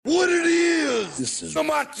This is the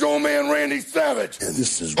Macho Man Randy Savage. And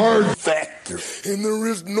this is Hard Factor. And there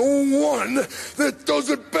is no one that does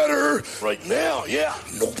it better. Right now, yeah.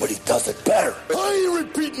 Nobody does it better. I ain't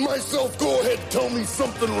repeating myself. Go ahead, tell me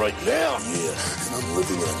something right now. Yeah, and I'm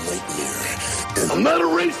living in a nightmare. And I'm not a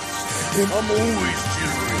racist. And I'm always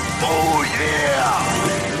cheering. Oh,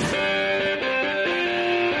 yeah.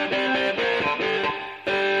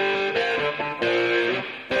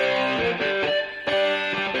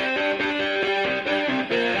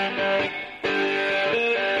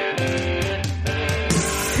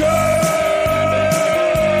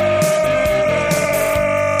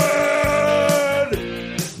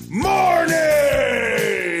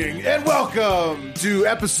 To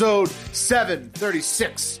episode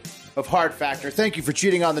 736 of Hard Factor. Thank you for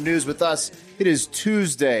cheating on the news with us. It is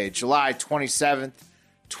Tuesday, July 27th,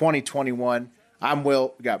 2021. I'm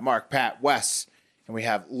Will. We got Mark, Pat, Wes, and we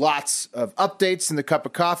have lots of updates in the cup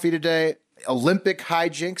of coffee today. Olympic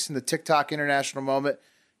hijinks in the TikTok international moment.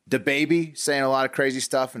 DaBaby saying a lot of crazy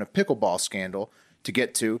stuff, and a pickleball scandal to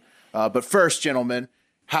get to. But first, gentlemen,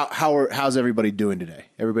 how's everybody doing today?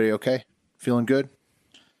 Everybody okay? Feeling good?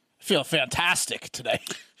 I feel fantastic today.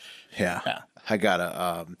 Yeah. I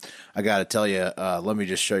gotta tell you, let me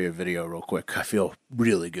just show you a video real quick. I feel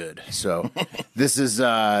really good. So this is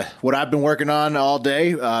what I've been working on all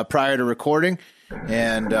day prior to recording,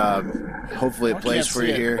 and hopefully it plays for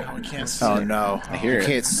you here. Oh, I can't see it. No. I hear it. You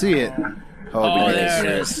can't see it. There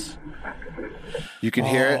it is. You can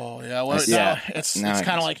hear it? Oh, yeah. Well, it's kind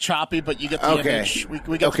of like choppy, but you get the image.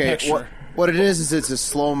 We get the picture. What it is it's a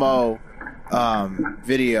slow-mo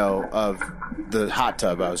video of the hot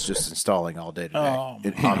tub I was just installing all day today on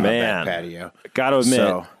my back patio. Gotta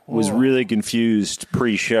admit, was really confused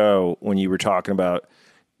pre-show when you were talking about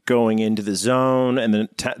going into the zone and the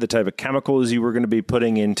type of chemicals you were going to be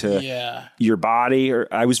putting into your body. Or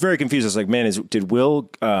I was very confused. I was like, man, is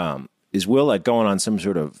Will like going on some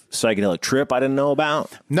sort of psychedelic trip I didn't know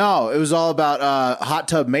about? No, it was all about hot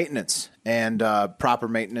tub maintenance and proper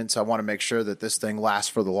maintenance. I want to make sure that this thing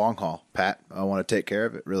lasts for the long haul, Pat. I want to take care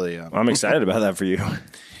of it. Really, I'm excited about that for you.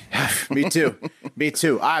 Me too. Me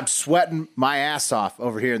too. I'm sweating my ass off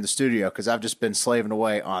over here in the studio because I've just been slaving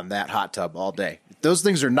away on that hot tub all day. Those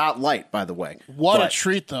things are not light, by the way. What a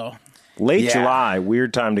treat, though. Late July,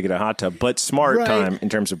 weird time to get a hot tub, but smart time in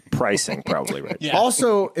terms of pricing, probably, right? Yeah.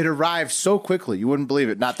 Also, it arrived so quickly. You wouldn't believe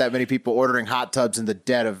it. Not that many people ordering hot tubs in the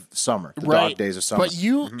dead of summer, the dog days of summer. But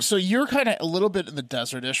so you're kind of a little bit in the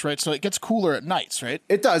desert-ish, right? So it gets cooler at nights, right?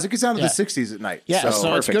 It does. It gets down to the 60s at night. Yeah,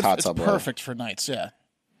 so it's good. It's tub perfect for nights, yeah.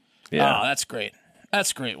 Oh, that's great.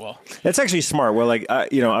 That's great, Will. That's actually smart. Well, like, I've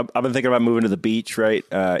been thinking about moving to the beach, right?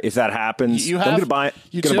 If that happens, I'm going to buy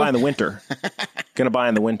in the winter. Going to buy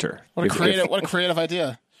in the winter. What a creative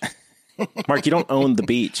idea. Mark, you don't own the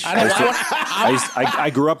beach.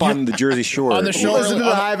 I grew up on the Jersey Shore. On the shore. Listen to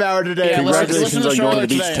the Hive Hour today. Yeah, congratulations on going to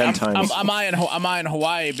the beach 10 times. I'm in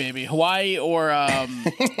Hawaii, baby. Hawaii or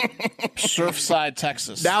Surfside,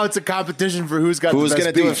 Texas. Now it's a competition for who's got the best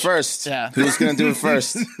gonna beach. Do it first. Yeah. Who's going to do it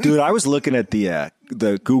first? Dude, I was looking at the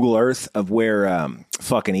Google Earth of where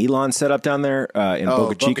fucking Elon set up down there in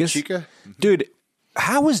Boca Chica. Dude,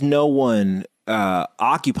 how is no one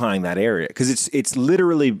occupying that area? Because it's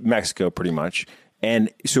literally Mexico pretty much, and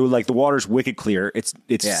so like the water's wicked clear. It's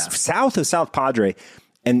south of South Padre,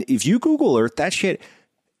 and if you Google Earth that shit,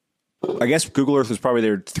 I guess Google Earth was probably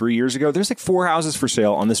there 3 years ago. There's like 4 houses for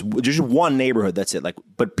sale on this, just one neighborhood. That's it. Like,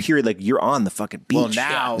 but period. Like you're on the fucking beach. Well,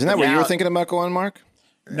 now isn't that where you were thinking about going, Mark?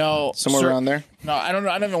 No, somewhere around there. No, I don't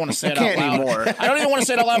even want to say it out loud anymore. I don't even want to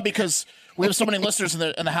say it out loud because we have so many listeners,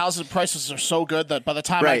 and the houses prices are so good that by the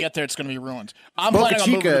time I get there, it's going to be ruined. I'm planning on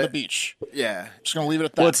moving to the beach. Yeah, just going to leave it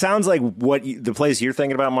at that. Well, it sounds like the place you're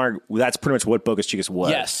thinking about, Mark. That's pretty much what Boca Chica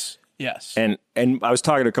was. Yes. And I was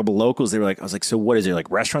talking to a couple locals. They were like, I was like, so what is it, like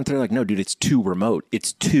restaurant? They're like, no, dude, it's too remote.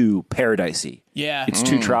 It's too paradisey. Yeah. It's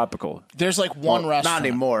too tropical. There's like one restaurant. Not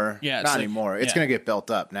anymore. Yeah. Not anymore. It's going to get built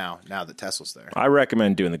up now that Tesla's there. I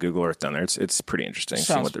recommend doing the Google Earth down there. It's pretty interesting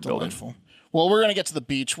seeing what they're building. Well, we're going to get to the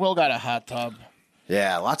beach. Will got a hot tub.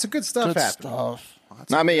 Yeah, lots of good stuff happening.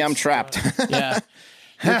 Not me. I'm trapped. Yeah.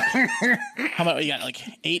 How about you got like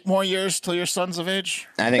 8 more years till your son's of age?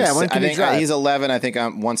 I think he's 11. I think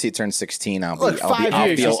once he turns 16, I'll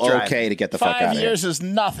feel okay to get the fuck out of here. 5 years is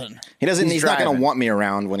nothing. He's not going to want me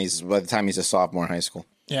around by the time he's a sophomore in high school.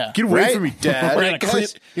 Yeah, get away from me, Dad.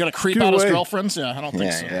 You're gonna creep out his girlfriends? Yeah, I don't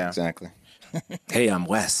think so. Yeah, exactly. Hey, I'm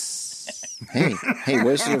Wes. Hey,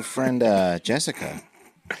 where's your friend Jessica?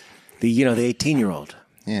 The 18-year-old.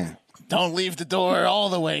 Yeah. Don't leave the door all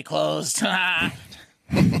the way closed.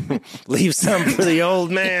 Leave some for the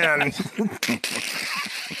old man.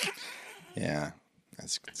 Yeah,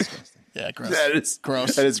 that's disgusting. Yeah, gross. That is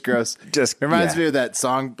gross. That is gross. Just reminds me of that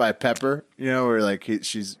song by Pepper. Where like you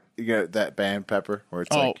got that band Pepper, where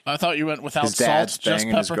it's like I thought you went without his dad's salt, just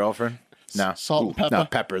banging his pepper. girlfriend. No, Salt and pepper. No,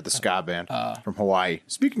 Pepper, the ska band from Hawaii.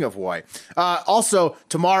 Speaking of Hawaii, also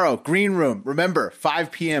tomorrow, Green Room. Remember,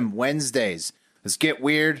 5 p.m. Wednesdays. Let's get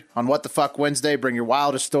weird on What the Fuck Wednesday. Bring your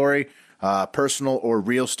wildest story, personal or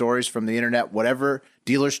real stories from the internet, whatever.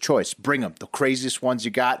 Dealer's choice. Bring them. The craziest ones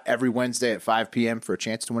you got every Wednesday at 5 p.m. for a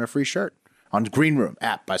chance to win a free shirt on Green Room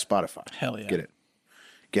app by Spotify. Hell yeah.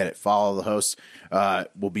 Get it. Follow the hosts.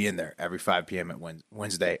 We'll be in there every 5 p.m. at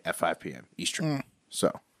Wednesday at 5 p.m. Eastern.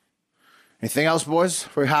 So, anything else, boys,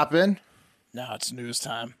 before we hop in? No, it's news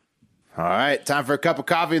time. All right. Time for a cup of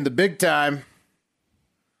coffee in the big time.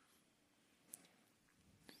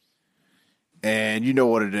 And you know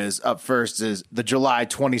what it is. Up first is the July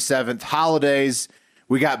 27th holidays.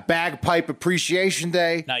 We got Bagpipe Appreciation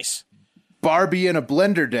Day. Nice. Barbie in a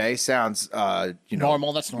Blender Day. Sounds,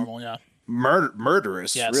 normal. That's normal, yeah.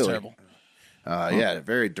 Murderous, yeah, it's really. terrible. Yeah,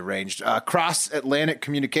 very deranged. Cross Atlantic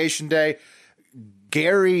Communication Day.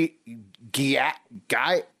 Gary Gygax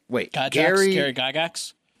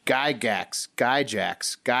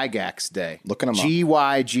Day. Looking him up.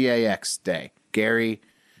 Gygax Day. Gary,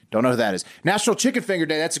 don't know who that is. National Chicken Finger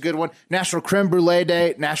Day. That's a good one. National Creme Brulee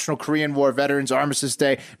Day. National Korean War Veterans Armistice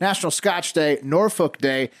Day. National Scotch Day. Norfolk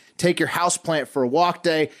Day. Take your houseplant for a walk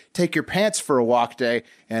day. Take your pants for a walk day.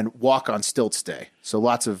 And walk on stilts day. So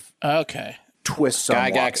lots of twists on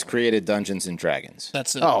walking. Gygax created Dungeons and Dragons.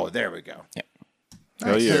 That's it. Oh, there we go. Yep.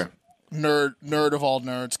 Oh, yeah. Nerd of all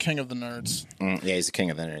nerds. King of the nerds. Yeah, he's the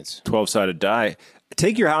king of the nerds. 12-sided die.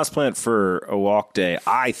 Take your houseplant for a walk day,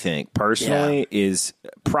 I think, personally, is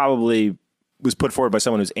probably was put forward by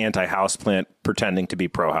someone who's anti-houseplant pretending to be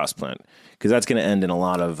pro-houseplant. Because that's going to end in a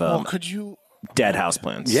lot of dead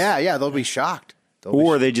houseplants. Yeah, they'll be shocked. A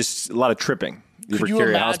lot of tripping. Could you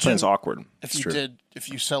carry a imagine houseplant's awkward. If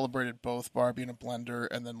you celebrated both Barbie and a blender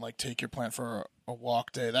and then like take your plant for a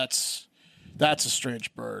walk day, that's a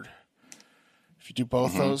strange bird. If you do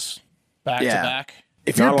both those back to back.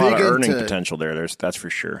 If you're not a lot of earning potential that's for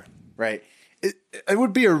sure. Right. It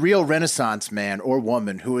would be a real Renaissance man or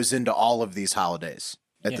woman who is into all of these holidays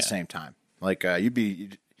at the same time. Like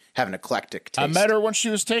you'd have an eclectic taste. I met her when she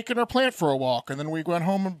was taking her plant for a walk, and then we went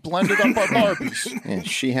home and blended up our Barbies. And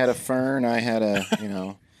she had a fern, I had a,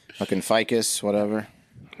 fucking ficus, whatever.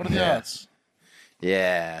 What are the odds?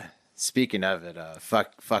 Yeah. Speaking of it,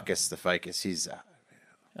 Fuckus the ficus, he's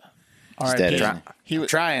dead. He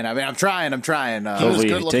was trying. I'm trying. Hopefully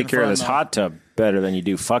you take care of this hot tub better than you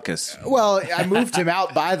do Fuckus. Well, I moved him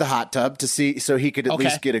out by the hot tub to see, so he could at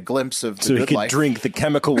least get a glimpse of the so good he could life. Drink the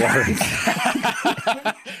chemical water.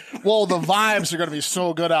 Well, the vibes are going to be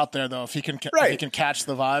so good out there, though. If he can catch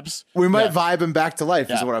the vibes, we might vibe him back to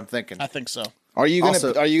life. Is what I'm thinking. I think so. Are you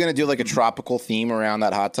gonna do like a tropical theme around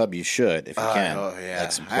that hot tub? You should, if you can. Oh yeah,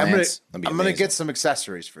 like some plants. I'm gonna get some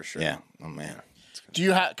accessories for sure. Yeah. Oh man. Do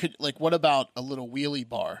you what about a little wheelie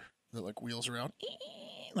bar that like wheels around,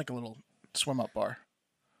 like a little swim up bar,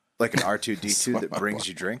 like an R2D2 that brings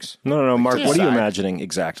you drinks? No, Mark. What are you imagining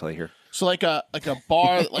exactly here? So like a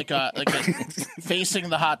bar like a facing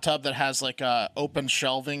the hot tub that has like open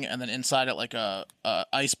shelving, and then inside it like a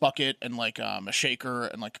ice bucket and like a shaker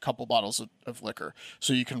and like a couple bottles of liquor,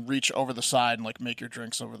 so you can reach over the side and like make your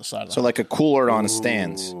drinks over the side of the So like a cooler on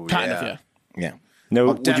stands. Kind of, yeah. Yeah. No,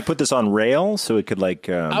 would you put this on rail so it could like?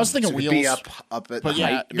 I was thinking wheels, be up at but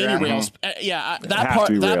height. Maybe rails.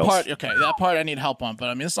 That part I need help on, but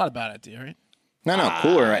I mean it's not a bad idea, right? No,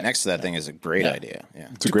 cooler right next to that thing is a great idea. Yeah,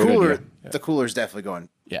 it's a great idea. The cooler's definitely going.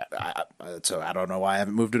 Yeah. So I don't know why I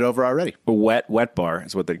haven't moved it over already. A wet bar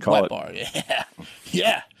is what they call it. Wet bar,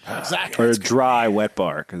 yeah, exactly. Or a dry wet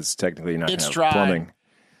bar because technically you're not going to have dry, plumbing.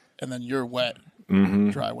 And then you're wet.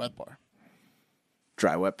 Dry wet bar.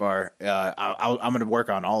 Dry wet bar. I'm going to work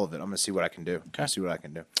on all of it. I'm going to see what I can do. Okay. See what I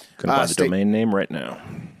can do. Gonna buy the domain name right now.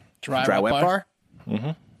 Dry wet bar.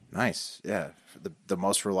 Mm-hmm. Nice. Yeah. The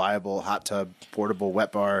most reliable hot tub portable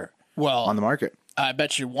wet bar on the market. I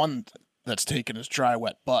bet you one that's taken is dry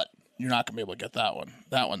wet butt. You're not going to be able to get that one.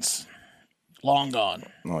 That one's long gone.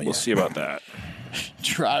 Oh, yeah. We'll see about that.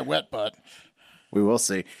 Dry wet butt. We will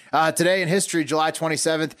see. Today in history, July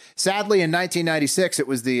 27th. Sadly, in 1996, it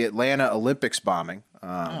was the Atlanta Olympics bombing.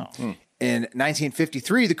 In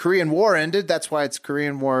 1953, the Korean War ended. That's why it's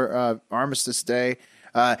Korean War Armistice Day.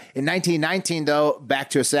 In 1919, though, back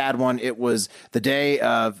to a sad one, it was the day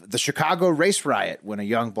of the Chicago race riot when a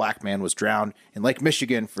young black man was drowned in Lake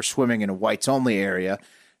Michigan for swimming in a whites-only area.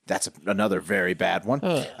 That's another very bad one.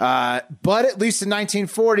 But at least in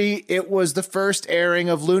 1940, it was the first airing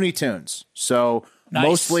of Looney Tunes. So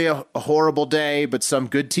mostly a horrible day, but some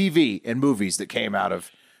good TV and movies that came out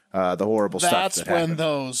of the horrible stuff. That's when happened.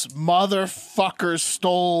 Those motherfuckers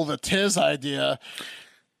stole the Tiz idea.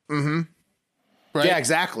 Mm-hmm. Right? Yeah,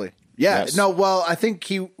 exactly. Yeah. Yes. No, well, I think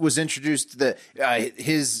he was introduced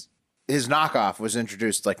his knockoff was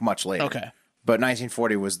introduced like much later. Okay. But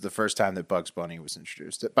 1940 was the first time that Bugs Bunny was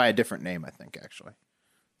introduced by a different name, I think, actually.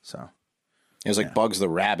 So it was like Bugs the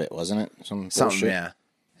Rabbit, wasn't it? Something,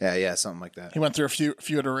 yeah, something like that. He went through a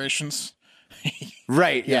few iterations.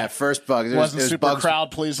 Right, yeah. First Bugs. Wasn't super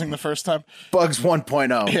crowd pleasing the first time. Bugs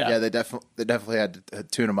 1.0. Yeah, they definitely had to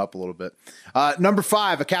tune him up a little bit. Number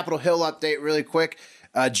 5, a Capitol Hill update really quick.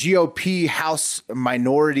 GOP House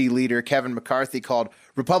Minority Leader Kevin McCarthy called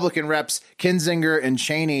Republican reps Kinzinger and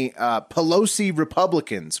Cheney Pelosi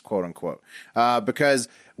Republicans, quote unquote, because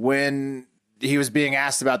when he was being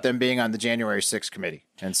asked about them being on the January 6th committee.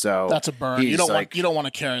 And so that's a burn. You don't want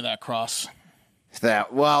to carry that cross.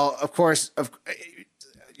 Well, of course,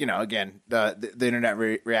 again, the internet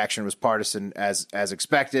reaction was partisan as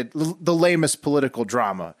expected. The lamest political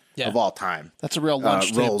drama of all time. That's a real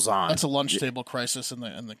lunch rolls on. That's a lunch table crisis in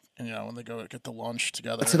the when they go get the lunch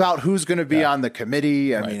together. It's about who's going to be on the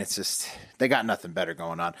committee. I mean, it's just they got nothing better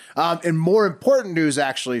going on. And more important news,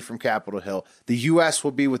 actually, from Capitol Hill: the U.S.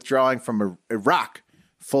 will be withdrawing from Iraq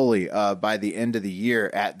fully by the end of the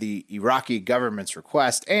year at the Iraqi government's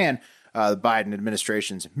request and the Biden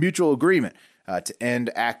administration's mutual agreement to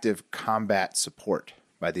end active combat support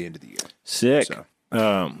by the end of the year. Sick. So,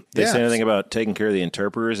 they say anything about taking care of the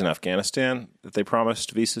interpreters in Afghanistan that they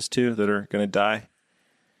promised visas to that are going to die?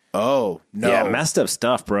 Oh, no. Yeah, messed up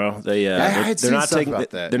stuff, bro. They're not taking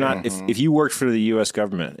that. They're not. If you worked for the U.S.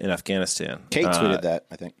 government in Afghanistan, Kate tweeted that,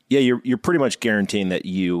 I think. Yeah, you're pretty much guaranteeing that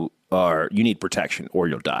you need protection or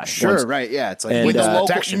you'll die. Sure, right? Yeah, it's like with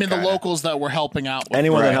the locals that were helping out.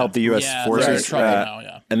 Anyone that helped the U.S. forces,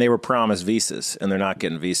 and they were promised visas, and they're not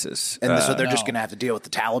getting visas, and so they're just going to have to deal with the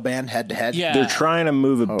Taliban head to head. Yeah, they're trying to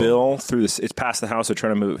move a bill through this. It's passed the House. They're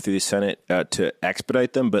trying to move it through the Senate to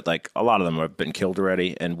expedite them, but like a lot of them have been killed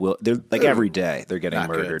already, and they're like every day they're getting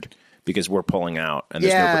murdered. Good. Because we're pulling out and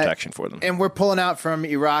there's no protection for them. And we're pulling out from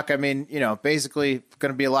Iraq. I mean, basically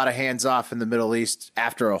going to be a lot of hands off in the Middle East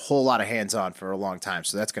after a whole lot of hands on for a long time.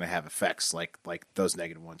 So that's going to have effects like those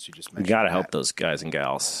negative ones you just mentioned. We got to help those guys and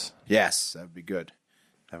gals. Yes, that would be good.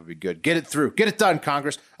 That would be good. Get it through. Get it done,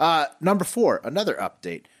 Congress. Number 4, another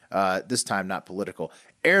update. This time not political.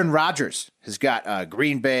 Aaron Rodgers has got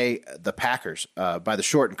Green Bay, the Packers, by the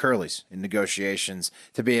short and curlies in negotiations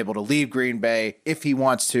to be able to leave Green Bay if he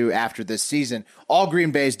wants to after this season. All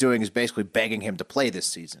Green Bay is doing is basically begging him to play this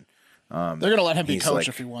season. They're going to let him be coach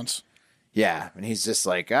if he wants. Yeah, and he's just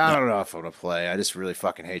like, I don't know if I'm going to play. I just really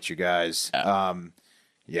fucking hate you guys.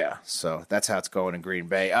 Yeah, so that's how it's going in Green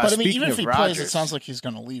Bay. But I mean, even if he plays, it sounds like he's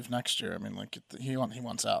going to leave next year. I mean, like he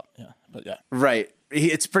wants out. Yeah, but yeah, right.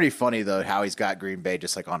 It's pretty funny though how he's got Green Bay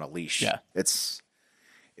just like on a leash. Yeah, it's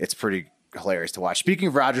pretty hilarious to watch. Speaking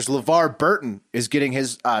of Rodgers, LeVar Burton is getting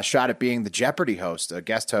his shot at being the Jeopardy host, a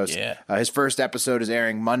guest host. Yeah, his first episode is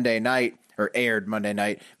aired Monday night.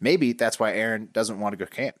 Maybe that's why Aaron doesn't want to go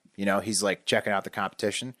camp. He's like checking out the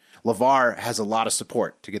competition. LeVar has a lot of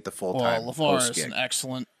support to get the full-time LeVar is an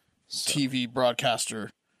excellent TV broadcaster,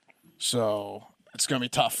 so it's going to be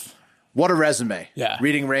tough. What a resume. Yeah.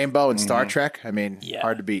 Reading Rainbow and Star Trek. I mean,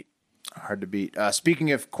 hard to beat.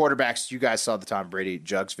 Speaking of quarterbacks, you guys saw the Tom Brady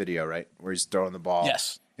Jugs video, right? Where he's throwing the ball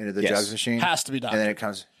into the Jugs machine. Has to be done. And then it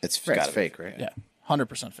comes. It's fake, right? Yeah.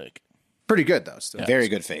 100% fake. Pretty good, though. Still. Yeah. Very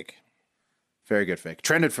good fake. Very good fake.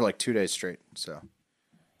 Trended for like 2 days straight. So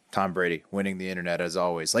Tom Brady winning the internet as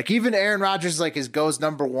always. Like even Aaron Rodgers goes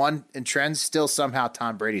number 1 in trends. Still somehow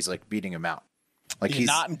Tom Brady's like beating him out. Like he's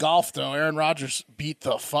not in golf though. Aaron Rodgers beat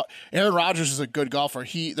the fuck. Aaron Rodgers is a good golfer.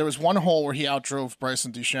 There was one hole where he outdrove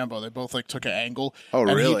Bryson DeChambeau. They both took an angle. Oh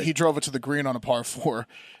really? And he drove it to the green on a par 4.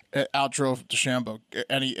 Outdrove DeChambeau,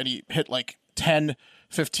 and he hit like 10,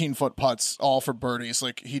 15-foot putts all for birdies.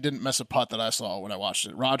 Like he didn't miss a putt that I saw when I watched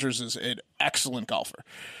it. Rodgers is an excellent golfer.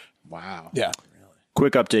 Wow. Yeah.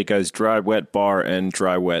 Quick update, guys. Dry Wet Bar and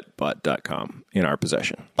drywetbutt.com in our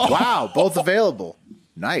possession. Wow, both available.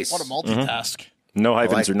 Nice. What a multitask. No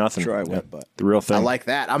hyphens or nothing. Dry wet butt. The real thing. I like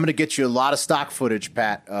that. I'm going to get you a lot of stock footage,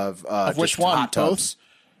 Pat, of which one? Hot tubs.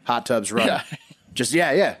 Hot tubs running. Yeah. Just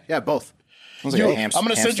both. I'm going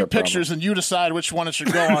to send you pictures and you decide which one it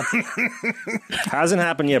should go on. Hasn't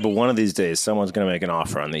happened yet, but one of these days someone's going to make an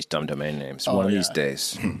offer on these dumb domain names. One of these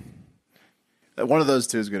days. One of those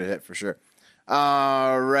two is going to hit for sure.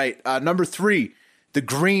 All right. Number 3. The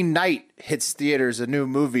Green Knight hits theaters, a new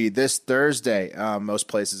movie this Thursday. Most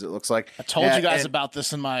places, it looks like. I told you guys about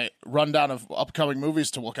this in my rundown of upcoming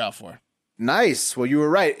movies to look out for. Nice. Well, you were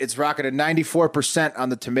right. It's rocketed 94% on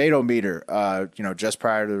the tomato meter, just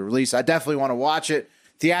prior to the release. I definitely want to watch it.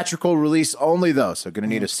 Theatrical release only, though, so going to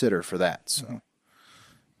need a sitter for that. So,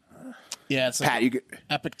 yeah, it's like Pat,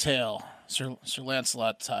 epic tale, Sir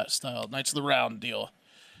Lancelot style, Knights of the Round deal.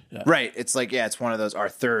 Yeah. Right. It's like, it's one of those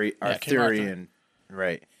Arthurian.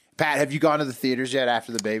 Right. Pat, have you gone to the theaters yet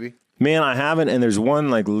after DaBaby? Man, I haven't, and there's one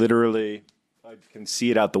like literally, I can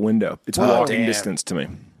see it out the window. It's walking distance to me.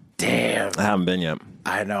 Damn. I haven't been yet.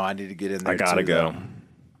 I know. I need to get in there. I gotta go.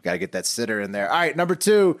 Got to get that sitter in there. All right, number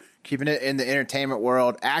 2, keeping it in the entertainment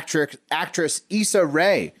world. Actress Issa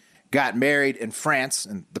Rae got married in France,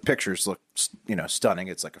 and the pictures look, stunning.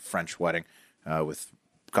 It's like a French wedding with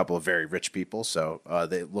a couple of very rich people, so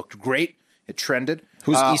they looked great. It trended.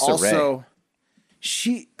 Who's Issa Rae?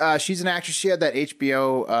 She's an actress. She had that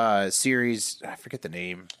HBO series. I forget the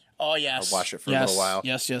name. Oh, yes. I watched it for a little while.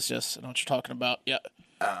 Yes. I know what you're talking about. Yeah.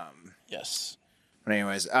 Yes. But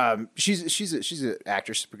anyways, she's an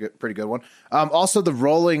actress, pretty good one. Also, the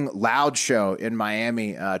Rolling Loud show in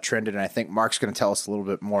Miami trended, and I think Mark's going to tell us a little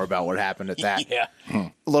bit more about what happened at that.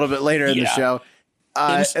 A little bit later in the show.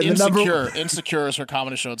 Insecure is her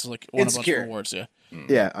comedy show. It's like one of the awards. Yeah.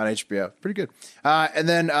 Yeah, on HBO. Pretty good. And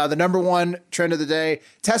then the number 1 trend of the day,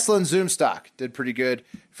 Tesla and Zoom stock did pretty good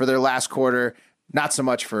for their last quarter. Not so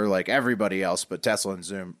much for like everybody else, but Tesla and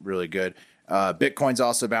Zoom really good. Bitcoin's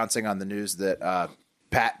also bouncing on the news that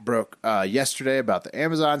Pat broke yesterday about the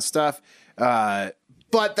Amazon stuff. But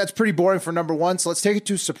that's pretty boring for number 1. So let's take it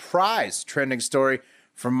to a surprise trending story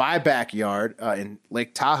from my backyard in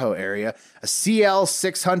Lake Tahoe area. A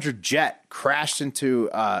CL600 jet crashed into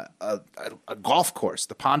a golf course,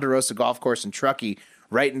 the Ponderosa Golf Course in Truckee,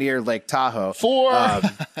 right near Lake Tahoe.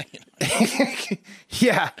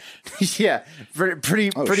 Yeah.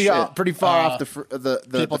 Pretty far off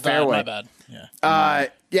the fairway. My bad. Yeah.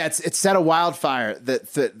 It set a wildfire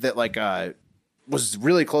that was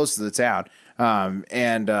really close to the town.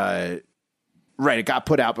 It got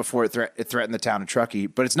put out before it threatened the town of Truckee,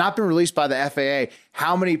 but it's not been released by the FAA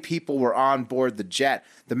how many people were on board the jet.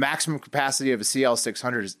 The maximum capacity of a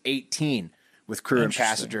CL600 is 18 with crew and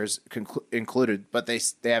passengers included, but they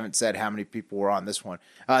haven't said how many people were on this one.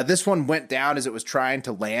 This one went down as it was trying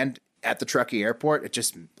to land at the Truckee airport. It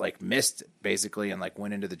just missed basically and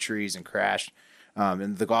went into the trees and crashed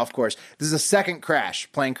in the golf course. This is a second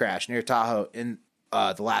plane crash near Tahoe in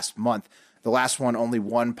the last month. The last one, only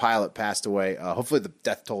one pilot passed away. Hopefully the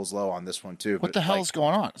death toll is low on this one too. What the hell is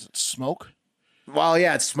going on? Is it smoke? Well,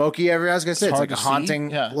 yeah, it's smoky everywhere. I was going to say, it's like a haunting,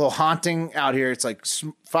 little haunting out here. It's like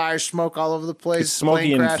fire smoke all over the place. It's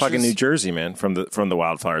smoky in fucking New Jersey, man, from the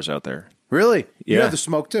wildfires out there. Really? Yeah. You have the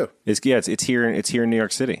smoke too? It's here in New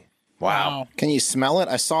York City. Wow. Can you smell it?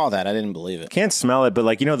 I saw that. I didn't believe it. Can't smell it, but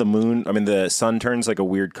the sun turns like a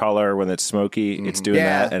weird color when it's smoky. It's doing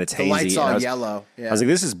that, and it's hazy. The lights all yellow. Yeah. I was like,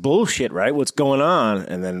 this is bullshit, right? What's going on?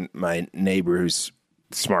 And then my neighbor, who's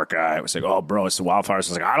a smart guy, was like, oh, bro, it's the wildfires. I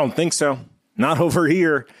was like, I don't think so. Not over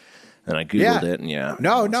here. And I Googled it, and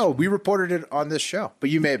No, we reported it on this show, but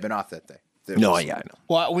you may have been off that day. I know.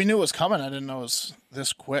 Well, we knew it was coming. I didn't know it was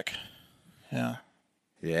this quick. Yeah.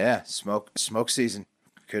 Yeah, smoke season.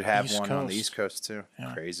 Could have East one Coast. On the East Coast, too.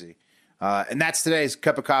 Yeah. Crazy. And that's today's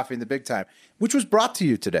Cup of Coffee in the Big Time, which was brought to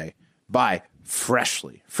you today by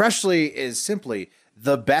Freshly. Freshly is simply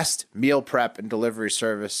the best meal prep and delivery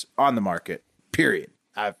service on the market, period.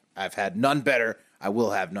 I've had none better. I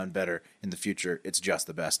will have none better in the future. It's just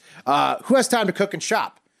the best. Who has time to cook and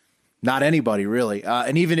shop? Not anybody, really.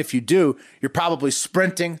 And even if you do, you're probably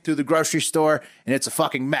sprinting through the grocery store, and it's a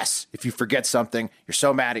fucking mess. If you forget something, you're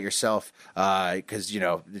so mad at yourself because you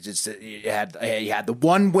had the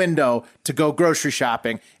one window to go grocery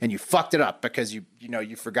shopping, and you fucked it up because you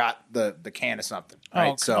forgot the can of something.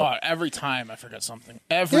 Right? Oh, God. Every time I forget something.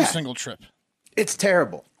 Every single trip. It's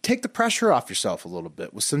terrible. Take the pressure off yourself a little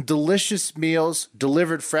bit with some delicious meals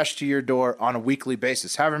delivered fresh to your door on a weekly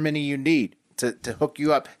basis, however many you need. To hook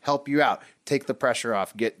you up, help you out, take the pressure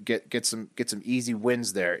off, get some easy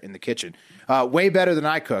wins there in the kitchen. Way better than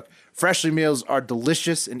I cook. Freshly meals are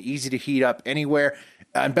delicious and easy to heat up anywhere.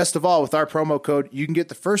 And best of all, with our promo code, you can get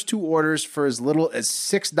the first 2 orders for as little as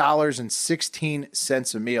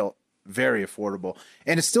 $6.16 a meal. Very affordable.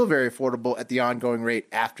 And it's still very affordable at the ongoing rate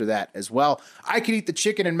after that as well. I could eat the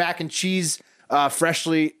chicken and mac and cheese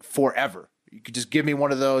freshly forever. You could just give me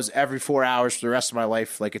one of those every 4 hours for the rest of my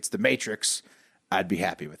life, like it's the Matrix. I'd be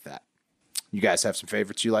happy with that. You guys have some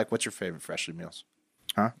favorites you like? What's your favorite Freshly meals?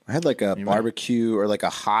 Huh? I had like a barbecue or like a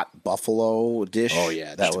hot buffalo dish. Oh,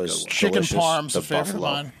 yeah. That was chicken delicious. parm's The a favorite of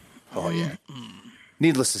buffalo. mine. Oh, yeah.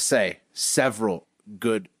 Needless to say, several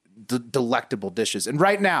good, delectable dishes. And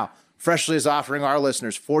right now, Freshly is offering our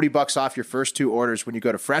listeners $40 off your first 2 orders when you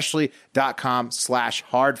go to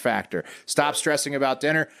freshly.com/hardfactor. Stop stressing about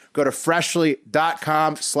dinner. Go to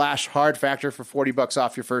freshly.com/hardfactor for $40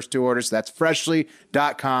 off your first 2 orders. That's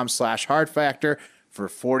freshly.com/hardfactor for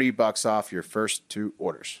 $40 off your first 2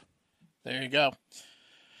 orders. There you go.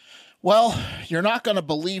 Well, you're not going to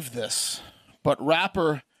believe this, but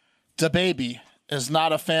rapper DaBaby is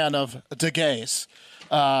not a fan of the gays.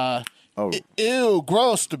 Ew,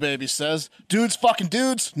 gross, DaBaby says. Dudes fucking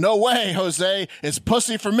dudes? No way, Jose. It's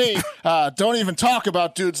pussy for me. Don't even talk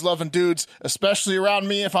about dudes loving dudes, especially around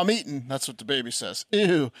me if I'm eating. That's what DaBaby says.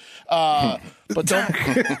 Ew. But don't...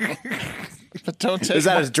 But don't take Is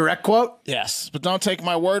that his direct quote? Yes, but don't take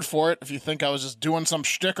my word for it. If you think I was just doing some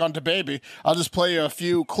shtick on DaBaby, I'll just play you a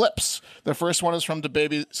few clips. The first one is from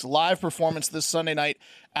DaBaby's live performance this Sunday night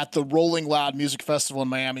at the Rolling Loud Music Festival in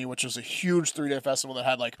Miami, which was a huge 3-day festival that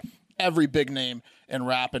had like every big name in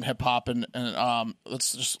rap and hip hop. And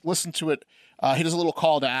let's just listen to it. He does a little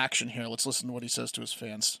call to action here. Let's listen to what he says to his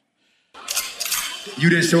fans. You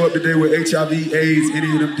didn't show up today with HIV, AIDS,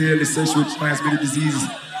 any of them deadly sexually transmitted diseases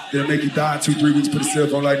that'll make you die in 2-3 weeks. Put a cell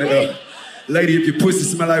phone light in the air. Lady, if your pussy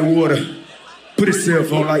smell like water, put a cell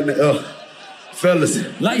phone light in the air. Fellas.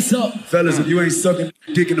 Lights up. Fellas, if you ain't sucking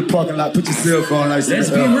dick in the parking lot, put your cell phone lights in the air.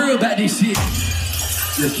 Let's be real about this shit.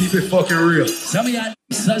 Yeah, keep it fucking real. Some of y'all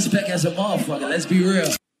suspect as a motherfucker. Let's be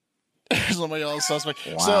real. Some of y'all suspect.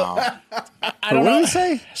 Wow. So I don't know. What did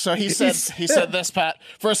he say? So he said this, Pat.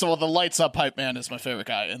 First of all, the lights up hype man is my favorite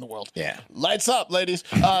guy in the world. Yeah. Lights up, ladies.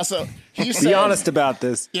 So he said, Be honest about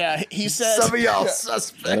this. Yeah, he said Some of y'all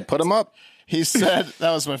suspect. Gotta put him up. He said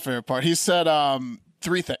that was my favorite part. He said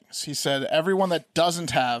 3 things. He said everyone that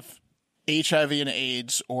doesn't have HIV and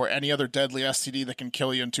AIDS or any other deadly STD that can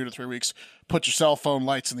kill you in 2 to 3 weeks, put your cell phone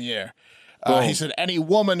lights in the air. He said any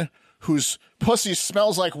woman whose pussy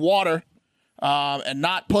smells like water and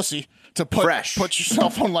not pussy to put your cell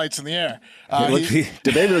phone lights in the air.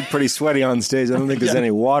 DaBaby looked pretty sweaty on stage. I don't think there's any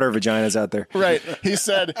water vaginas out there. Right. He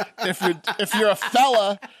said if you're a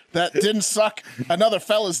fella that didn't suck another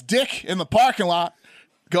fella's dick in the parking lot,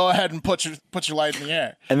 go ahead and put your light in the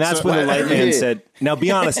air. And that's when the light man said, now be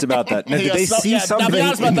honest about that. Now, did they see something? Now be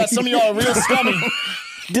honest about that. Some of y'all are real scummy.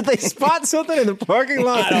 Did they spot something in the parking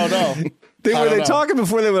lot? I don't know. Were they talking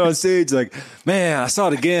before they went on stage? Like, man, I saw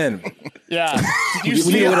it again. Yeah. We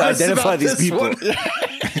need to identify these people.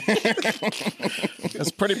 That's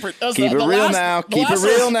pretty. Keep it real now. Keep it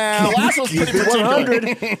real now. The last one's pretty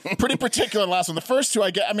particular. Pretty particular. The last one. The first two, I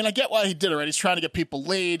get why he did it. Right? He's trying to get people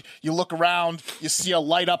laid. You look around, you see a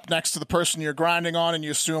light up next to the person you're grinding on, and you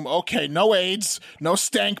assume, okay, no AIDS, no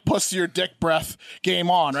stank pussy or dick breath. Game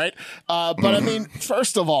on, right? But I mean,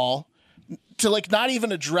 first of all, to like not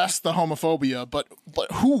even address the homophobia, but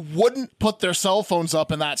who wouldn't put their cell phones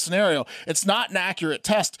up in that scenario? It's not an accurate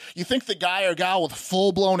test. You think the guy or gal with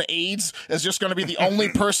full-blown AIDS is just going to be the only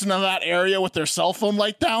person in that area with their cell phone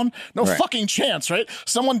light down? No fucking chance, right?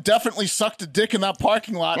 Someone definitely sucked a dick in that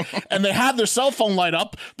parking lot and they had their cell phone light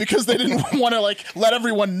up because they didn't want to like let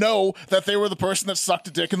everyone know that they were the person that sucked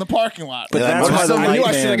a dick in the parking lot. But that's why I knew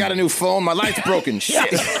I should have got a new phone. My light's broken.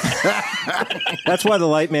 Shit. That's why the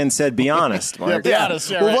light man said, be honest. Yeah, be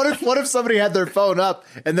honest. Yeah, well, right. what if somebody had their phone up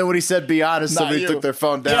and then when he said be honest, somebody took their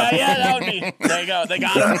phone down? Yeah, that would be. There you go. They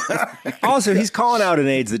got him. Also, he's calling out an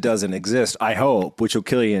AIDS that doesn't exist, I hope, which will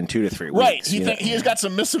kill you in 2 to 3 weeks. Right. He's got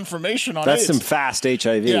some misinformation on That's AIDS. some fast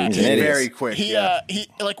HIV. Yeah, he's very quick. He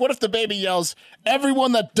like, what if DaBaby yells,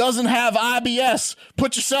 everyone that doesn't have IBS,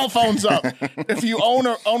 put your cell phones up. If you own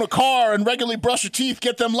a car and regularly brush your teeth,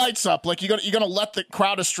 get them lights up. Like you're gonna let the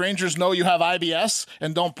crowd of strangers know you have IBS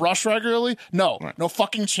and don't brush regularly? No, no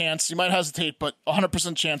fucking chance. You might hesitate, but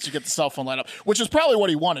 100% chance you get the cell phone light up, which is probably what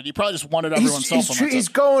he wanted. He probably just wanted everyone's cell phone lights up. He's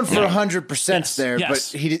going for 100% there,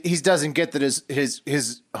 yes. but he doesn't get that his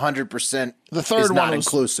 100%. The third is one not was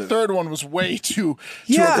inclusive. Third one was way too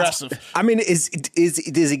aggressive. I mean, is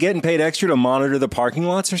he getting paid extra to monitor the parking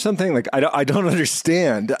lots or something? Like, I don't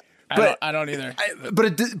understand. I don't either.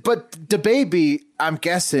 But DaBaby, I'm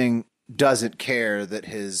guessing, doesn't care that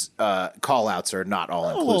his call outs are not all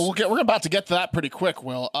inclusive. We're about to get to that pretty quick,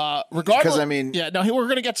 Will. Regardless, because I mean, we're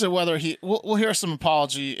going to get to whether we'll hear some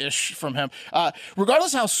apology-ish from him.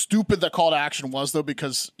 Regardless how stupid the call to action was, though,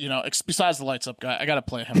 because besides the lights up guy, I got to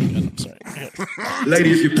play him again. I'm sorry.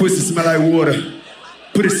 Lady, if your pussy smell like water,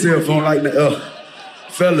 put a cell phone light in the air.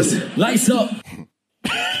 Fellas. Lights up.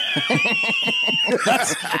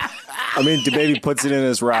 I mean, DaBaby puts it in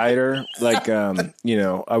his rider. Like, I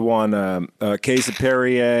want a case of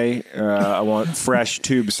Perrier. I want fresh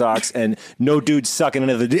tube socks, and no dude sucking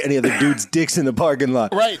any of the dude's dicks in the parking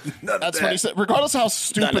lot. Right. That's what he said. Regardless of how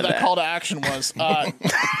stupid that call to action was,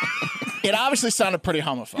 it obviously sounded pretty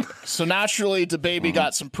homophobic. So naturally, DaBaby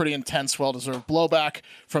got some pretty intense, well-deserved blowback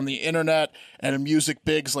from the internet, and music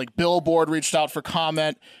bigs like Billboard reached out for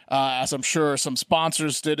comment, as I'm sure some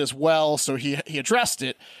sponsors did as well. So he addressed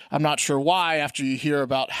it. I'm not sure why. After you hear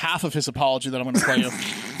about half of his apology that I'm going to play you,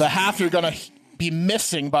 the half you're going to be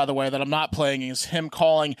missing, by the way, that I'm not playing, is him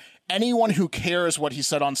calling anyone who cares what he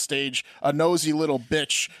said on stage a nosy little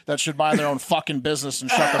bitch that should mind their own fucking business and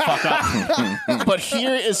shut the fuck up. But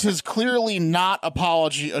here is his clearly not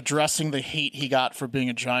apology addressing the hate he got for being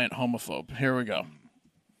a giant homophobe. Here we go.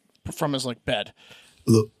 From his bed.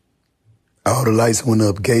 Look, all the lights went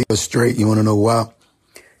up gay or straight. You want to know why?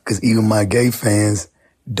 Because even my gay fans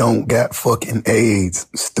don't got fucking AIDS.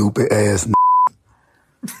 Stupid ass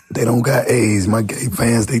They don't got AIDS. My gay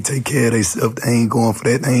fans, they take care of themselves. They ain't going for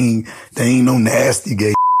that. They ain't no nasty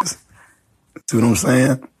gay. See what I'm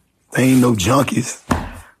saying? They ain't no junkies.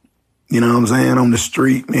 You know what I'm saying? On the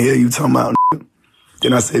street. The hell you talking about?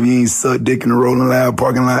 Then I said, if you ain't suck dick in the Rolling Loud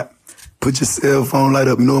parking lot, put your cell phone light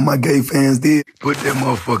up. You know what my gay fans did? Put that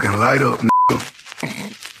motherfucking light up,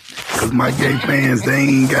 Cause my gay fans, they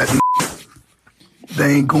ain't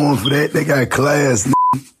going for that. They got class,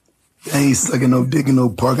 They ain't sucking no dick in no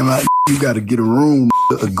parking lot. You gotta get a room,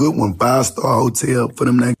 a good one, 5-star hotel for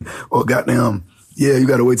them. Or goddamn, yeah, you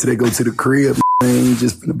gotta wait till they go to the crib. They ain't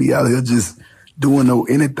just gonna be out here just doing no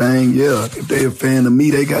anything. Yeah, if they a fan of me,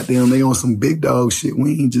 they on some big dog shit.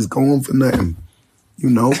 We ain't just going for nothing. You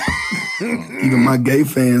know, even my gay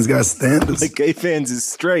fans got standards. The gay fans is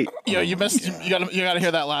straight. Yo, you missed. You gotta hear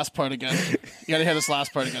that last part again. You gotta hear this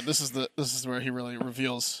last part again. This is where he really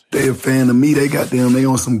reveals. They a fan of me. They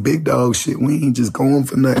on some big dog shit. We ain't just going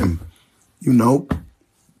for nothing. You know,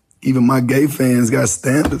 even my gay fans got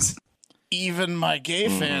standards. Even my gay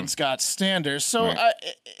fans got standards. So right.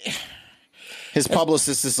 His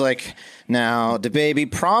publicist is like, now, DaBaby,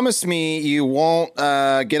 promise me you won't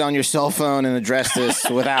get on your cell phone and address this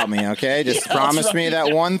without me, okay? Just promise me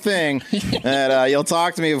that one thing, that you'll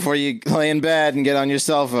talk to me before you lay in bed and get on your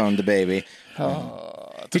cell phone, DaBaby.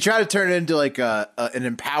 He tried to turn it into like an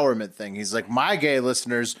empowerment thing. He's like, my gay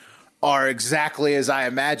listeners are exactly as I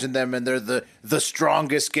imagined them, and they're the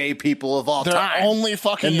strongest gay people of all time. They're only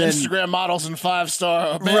fucking Instagram models and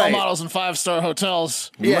models in 5-star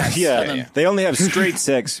hotels. Yes. Yeah. They only have straight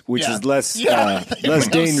sex, which is less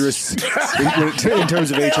dangerous in terms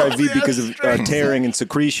of HIV because of tearing and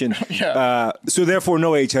secretion. So therefore,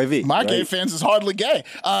 no HIV. My gay fans is hardly gay.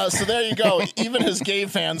 So there you go. Even his gay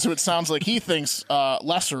fans, who it sounds like he thinks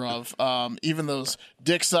lesser of, even those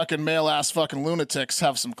dick-sucking, male-ass fucking lunatics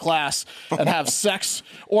have some class and have sex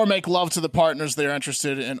or make love to the partners they're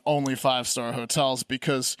interested in only 5-star hotels,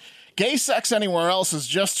 because gay sex anywhere else is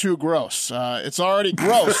just too gross. It's already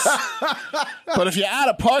gross. But if you add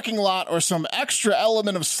a parking lot or some extra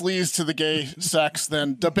element of sleaze to the gay sex,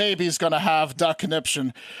 then DaBaby's going to have duck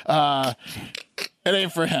conniption. It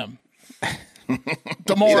ain't for him.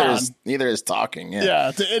 The moron. Neither is talking. Yeah,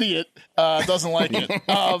 the idiot doesn't like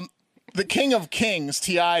it. The King of Kings,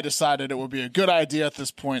 T.I., decided it would be a good idea at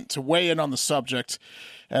this point to weigh in on the subject,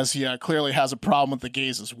 as he clearly has a problem with the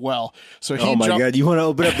gays as well. So he God, you want to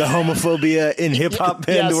open up the homophobia in hip-hop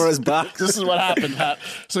Pandora's box? This is what happened, Pat.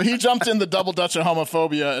 So he jumped in the double dutch of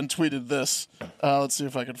homophobia and tweeted this. Let's see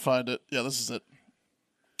if I can find it. Yeah, this is it.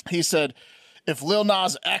 He said, if Lil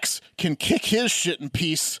Nas X can kick his shit in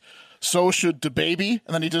peace, so should DaBaby.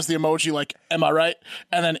 And then he does the emoji like, am I right?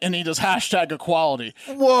 And he does hashtag equality.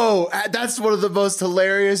 Whoa, that's one of the most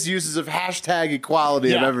hilarious uses of hashtag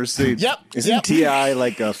equality I've ever seen. Yep. Isn't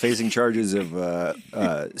T.I. facing charges of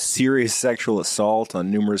serious sexual assault on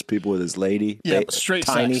numerous people with his lady? Yeah, straight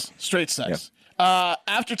sex. Yeah.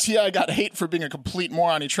 After T.I. got hate for being a complete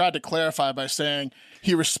moron, he tried to clarify by saying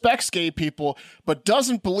he respects gay people, but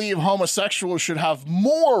doesn't believe homosexuals should have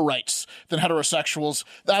more rights than heterosexuals.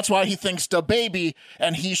 That's why he thinks DaBaby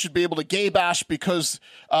and he should be able to gay bash because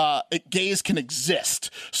gays can exist.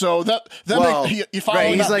 So he's like, if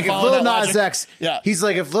Lil Nas X,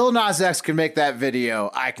 if Lil Nas X can make that video,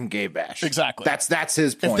 I can gay bash. Exactly. That's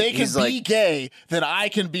his point. If they can be gay, then I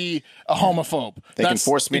can be a homophobe. They can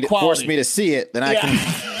force me to see it, then I can.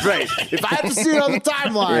 Right. If I have to see it on the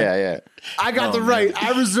timeline, I got the right.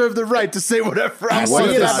 I reserve the right to say whatever I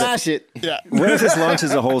want. Bash it. Yeah. What if this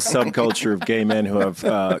launches a whole subculture of gay men who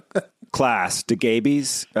have class,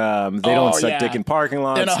 DaBabies. They don't suck dick in parking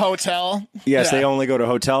lots. In a hotel. Yes, they only go to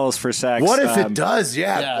hotels for sex. What if it does?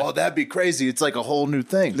 Yeah. Well, that'd be crazy. It's like a whole new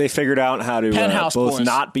thing. They figured out how to both boys.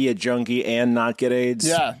 not be a junkie and not get AIDS.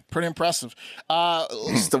 Yeah, pretty impressive.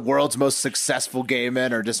 Just the world's most successful gay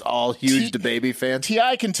men are just all huge DaBaby fans.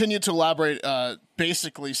 T.I. continued to elaborate,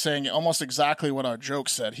 basically saying almost exactly what our joke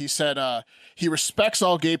said. He said he respects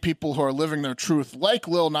all gay people who are living their truth, like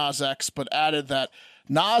Lil Nas X, but added that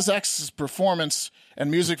Nas X's performance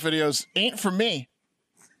and music videos ain't for me.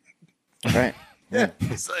 Right. Yeah.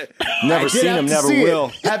 Never seen him, never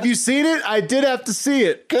will. Have you seen it? I did have to see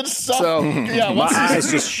it. Good stuff. So, yeah, my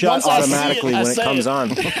eyes just shut automatically when it comes on.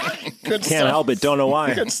 Good Can't help it. Don't know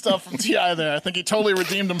why. Good stuff from T.I. there. I think he totally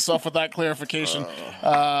redeemed himself with that clarification.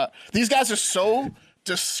 These guys are so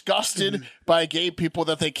disgusted by gay people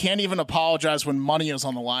that they can't even apologize when money is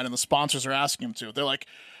on the line and the sponsors are asking them to. They're like,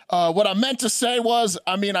 what I meant to say was,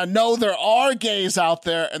 I know there are gays out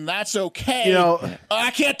there, and that's okay. You know,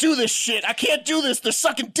 I can't do this shit. I can't do this. They're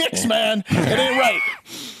sucking dicks, man. It ain't right.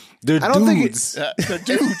 They're I don't dudes. think They're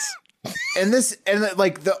dudes.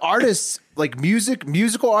 like the artists, like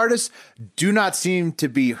musical artists, do not seem to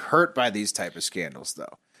be hurt by these type of scandals,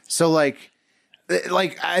 though. So like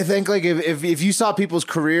I think like if you saw people's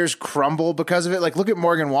careers crumble because of it, like look at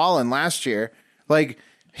Morgan Wallen last year, like.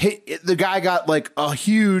 The guy got like a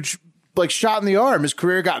huge shot in the arm. His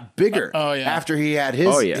career got bigger after he had his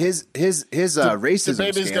racism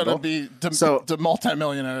DaBaby's scandal. gonna be the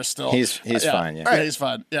multimillionaire still. He's fine. Yeah. Yeah, he's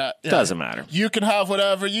fine. Yeah. Doesn't matter. You can have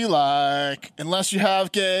whatever you like unless you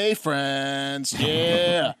have gay friends.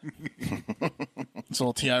 Yeah. It's a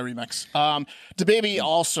little T.I. remix. DaBaby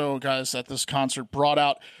also, guys, at this concert brought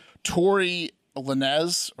out Tony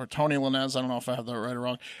Lanez, I don't know if I have that right or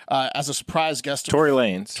wrong, as a surprise guest. Tory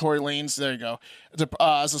Lanez, there you go.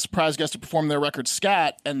 As a surprise guest to perform their record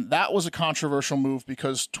Scat, and that was a controversial move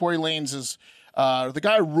because Tory Lanez is the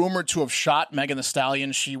guy rumored to have shot Megan Thee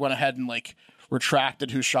Stallion. She went ahead and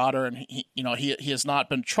retracted who shot her, and he has not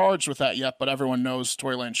been charged with that yet, but everyone knows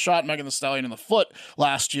Tory Lanez shot Megan Thee Stallion in the foot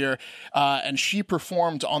last year, and she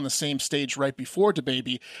performed on the same stage right before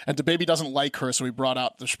DaBaby, and DaBaby doesn't like her, so he brought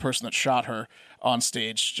out this person that shot her on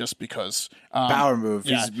stage just because. Power move.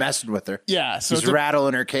 Yeah. He's messing with her. Yeah. So he's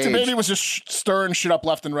rattling her cage. DaBaby was just stirring shit up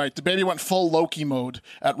left and right. DaBaby went full Loki mode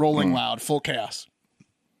at Rolling Loud, full chaos.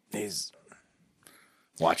 He's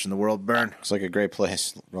watching the world burn. It's like a great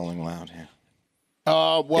place, Rolling Loud, yeah.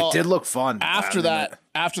 Well, it did look fun. After that,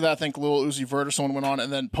 I think Lil Uzi Vert or someone went on,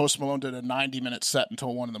 and then Post Malone did a 90-minute set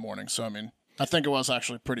until 1 a.m. So I think it was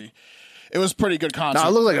actually pretty good concert. No,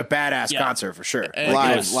 it looked like a badass concert for sure.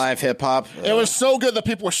 Live hip hop. It was so good that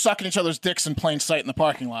people were sucking each other's dicks in plain sight in the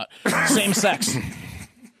parking lot. Same sex.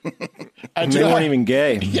 They weren't even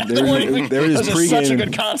gay. Yeah, they were just it was such a pregame.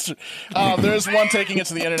 good concert. There's one taking it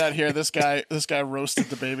to the internet here. This guy roasted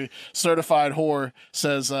DaBaby. Certified whore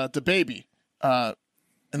says DaBaby.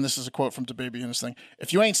 And this is a quote from DaBaby in his thing.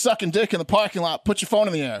 If you ain't sucking dick in the parking lot, put your phone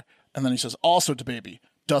in the air. And then he says, also DaBaby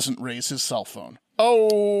doesn't raise his cell phone.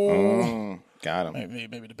 Oh, got him. Maybe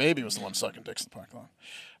DaBaby was the one sucking dicks in the parking lot.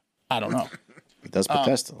 I don't know. It does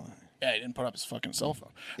protest a lot. Yeah, he didn't put up his fucking cell phone.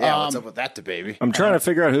 Yeah, what's up with that, DaBaby? I'm trying to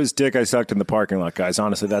figure out whose dick I sucked in the parking lot, guys.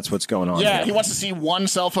 Honestly, that's what's going on. Yeah, here. he wants to see one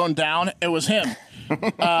cell phone down. It was him.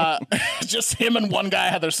 Just him and one guy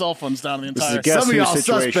had their cell phones down the entire. This is a guess Some of who y'all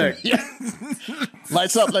situation. suspect. Yeah.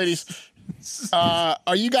 Lights up, ladies.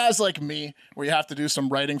 Are you guys like me, where you have to do some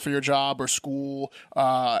writing for your job or school,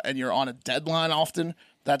 and you're on a deadline often?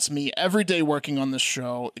 That's me every day working on this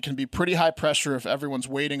show. It can be pretty high pressure if everyone's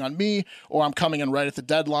waiting on me or I'm coming in right at the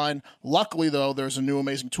deadline. Luckily, though, there's a new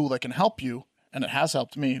amazing tool that can help you, and it has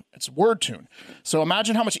helped me. It's WordTune. So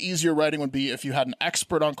imagine how much easier writing would be if you had an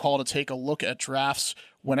expert on call to take a look at drafts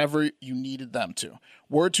whenever you needed them to.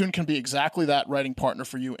 WordTune can be exactly that writing partner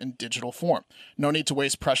for you in digital form. No need to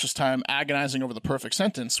waste precious time agonizing over the perfect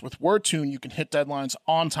sentence. With WordTune, you can hit deadlines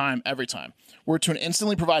on time every time. WordTune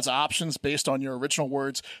instantly provides options based on your original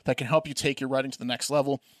words that can help you take your writing to the next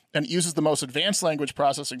level, and it uses the most advanced language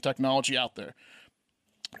processing technology out there.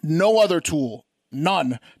 No other tool,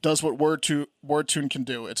 none, does what WordTune can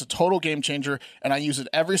do. It's a total game changer, and I use it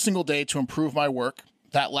every single day to improve my work.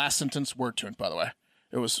 That last sentence, WordTune, by the way.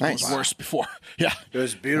 It was worse before. Yeah. It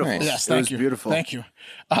was beautiful. Nice. Yes, thank you. Beautiful. Thank you.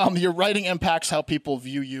 Your writing impacts how people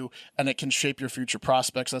view you, and it can shape your future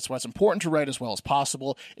prospects. That's why it's important to write as well as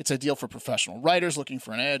possible. It's ideal for professional writers looking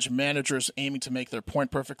for an edge, managers aiming to make their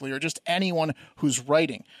point perfectly, or just anyone who's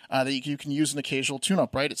writing that you can use an occasional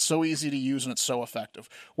tune-up, right? It's so easy to use, and it's so effective.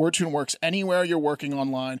 WordTune works anywhere you're working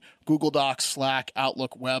online, Google Docs, Slack,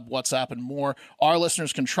 Outlook, Web, WhatsApp, and more. Our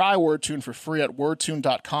listeners can try WordTune for free at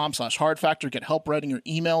wordtune.com/hardfactor. Get help writing your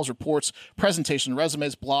emails, reports, presentations,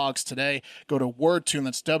 resumes, blogs today. Go to WordTune,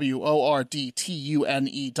 that's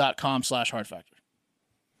WORDTUNE.com/hardfactor.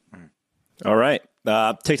 All right.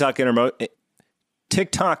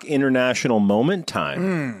 TikTok International Moment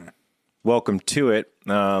Time. Welcome to it.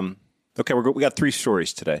 Okay, we got 3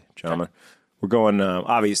 stories today, gentlemen. Okay. We're going,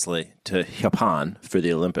 obviously, to Japan for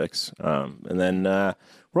the Olympics. And then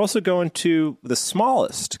we're also going to the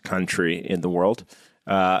smallest country in the world,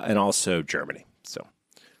 and also Germany. So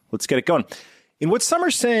let's get it going. In what some are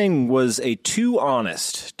saying was a too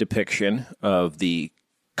honest depiction of the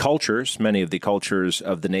cultures, many of the cultures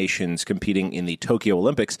of the nations competing in the Tokyo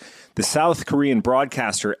Olympics, the South Korean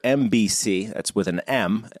broadcaster MBC, that's with an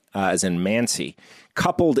M, as in Mansi,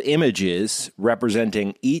 coupled images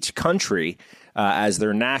representing each country as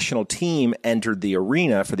their national team entered the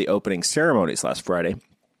arena for the opening ceremonies last Friday.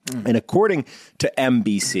 And according to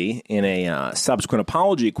MBC, in a subsequent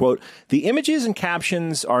apology, quote, the images and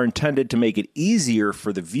captions are intended to make it easier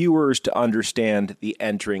for the viewers to understand the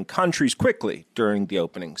entering countries quickly during the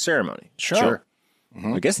opening ceremony. Sure.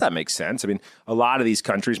 I guess that makes sense. I mean, a lot of these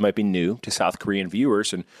countries might be new to South Korean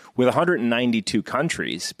viewers, and with 192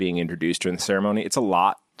 countries being introduced during the ceremony, it's a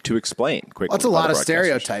lot to explain quickly. That's a lot of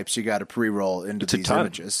stereotypes you got to pre-roll into these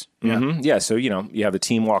images. Yeah, so, you have a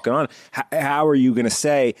team walking on. How are you going to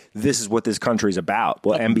say this is what this country's about?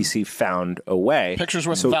 Well, NBC found a way. Pictures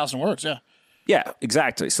worth 1,000 words, yeah. Yeah,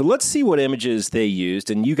 exactly. So let's see what images they used,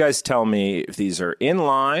 and you guys tell me if these are in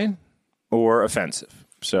line or offensive.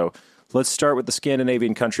 So let's start with the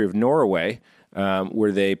Scandinavian country of Norway,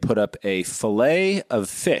 where they put up a fillet of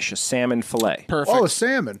fish, a salmon fillet. Perfect. Oh,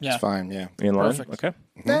 salmon. Yeah. It's fine, yeah. In line? Perfect. Okay.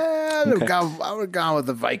 I would have gone with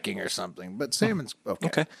the Viking or something, but salmon's okay.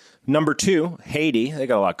 Okay. Number 2, Haiti. They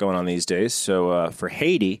got a lot going on these days. So for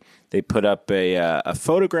Haiti, they put up a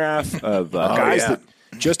photograph of guys that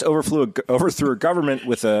just overthrew a government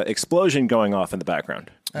with an explosion going off in the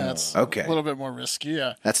background. That's okay. A little bit more risky,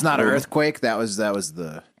 yeah. That's not an earthquake. That was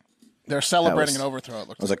the. They're celebrating an overthrow. It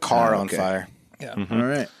looks It was a car on fire. Yeah. All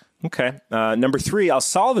right. Okay. Number 3, El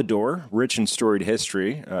Salvador, rich in storied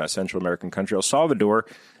history, Central American country. El Salvador,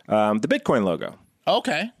 the Bitcoin logo.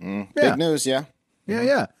 Okay. Big news, yeah.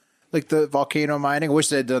 Yeah. Like the volcano mining. I wish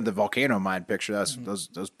they'd done the volcano mine picture. Those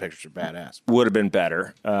pictures are badass. Would have been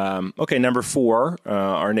better. Okay, number 4,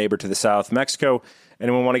 our neighbor to the south, Mexico.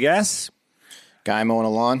 Anyone want to guess? Guy mowing a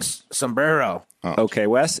lawn. Sombrero. Oh. Okay,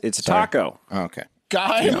 Wes, it's a taco. Oh, okay.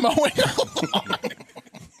 Guy mowing a lawn.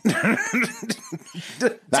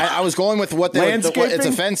 I was going with what it's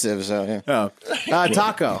offensive. So yeah.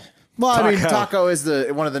 Taco. Well, I mean, taco is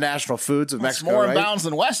one of the national foods of Mexico. It's more right? in bounds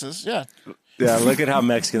than Wes's. Yeah. Yeah, look at how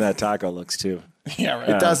Mexican that taco looks too. Yeah, right.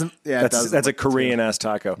 It doesn't. Yeah, that's a Korean ass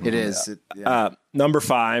taco. It is. Number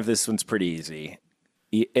 5. This one's pretty easy.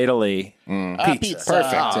 Italy. Pizza.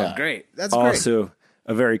 Perfect. Oh, Yeah. great. That's Also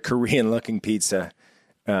a very Korean looking pizza.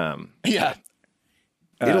 Yeah.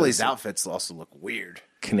 Italy's outfits also look weird.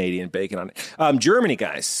 Canadian bacon on it. Germany,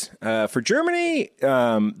 guys. For Germany,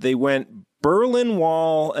 they went Berlin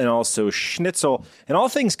Wall and also Schnitzel. And all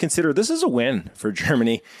things considered, this is a win for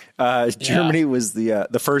Germany. Germany was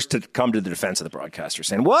the first to come to the defense of the broadcaster,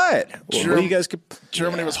 saying, "What? What do you guys?"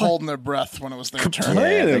 Germany was holding their breath when it was their turn.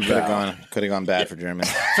 Yeah, could have gone bad for Germany.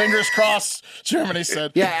 Fingers crossed. Germany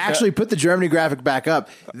said, Yeah, actually, put the Germany graphic back up.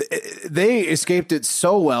 They escaped it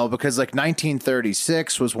so well because,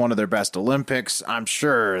 1936 was one of their best Olympics. I'm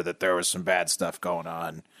sure that there was some bad stuff going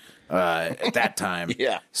on at that time.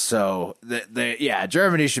 Yeah. So,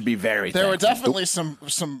 Germany should be very There were thankful. definitely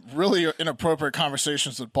some really inappropriate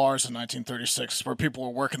conversations at bars in 1936 where people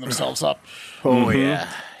were working themselves up. Oh, yeah.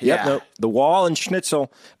 Yep. The Wall and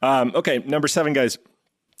Schnitzel. Okay, number 7, guys.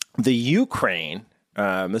 The Ukraine.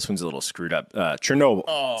 This one's a little screwed up. Chernobyl.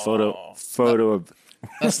 Photo of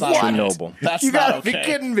That's not Chernobyl. That's You not gotta okay. be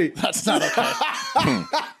kidding me. That's not okay.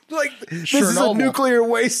 This is a nuclear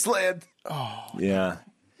wasteland. Yeah.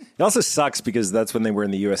 It also sucks because that's when they were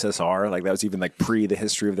in the USSR. That was even pre the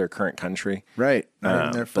history of their current country. Right. Not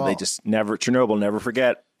even their But fault. they just Chernobyl, never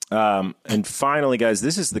forget. And finally, guys,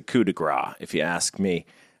 this is the coup de grace, if you ask me.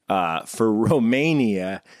 For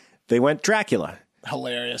Romania, they went Dracula.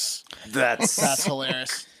 Hilarious. That's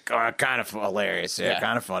Hilarious. kind of hilarious. Yeah,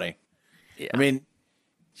 kind of funny. Yeah. I mean,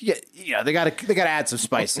 yeah, they got to add some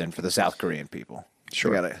spice in for the South Korean people.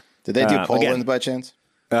 Sure. Did they do Poland by chance?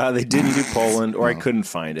 They didn't do Poland, or I couldn't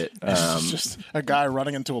find it. It's just a guy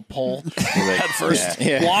running into a pole head first,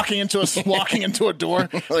 walking into a door,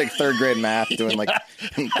 like third grade math, doing like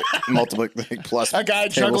multiple plus. A guy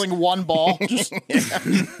juggling one ball.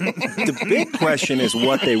 The big question is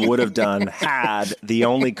what they would have done had the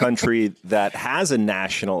only country that has a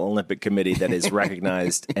national Olympic committee that is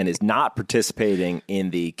recognized and is not participating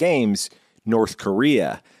in the games, North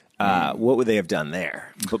Korea. What would they have done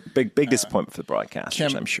there? Big disappointment for the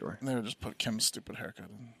broadcasters, I'm sure. They would just put Kim's stupid haircut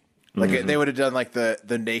in. Like they would have done like the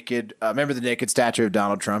naked. Remember the naked statue of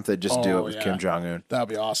Donald Trump? They'd just do it with Kim Jong Un. That would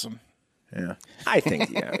be awesome. Yeah, I think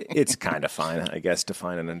it's kind of fine. I guess to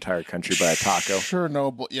find an entire country by a taco.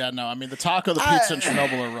 Chernobyl. Yeah, no. I mean the taco, the pizza, and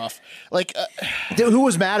Chernobyl are rough. Like, who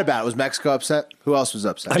was mad about it? Was Mexico upset? Who else was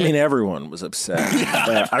upset? I mean, everyone was upset.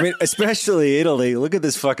 I mean, especially Italy. Look at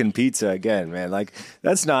this fucking pizza again, man. Like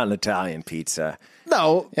that's not an Italian pizza.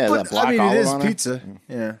 No, but I mean, it is pizza.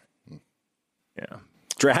 Yeah.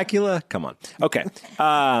 Dracula? Come on. Okay.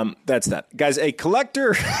 That's that. Guys, a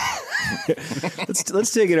collector.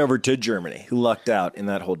 Let's take it over to Germany, who lucked out in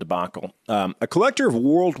that whole debacle. A collector of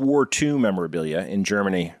World War II memorabilia in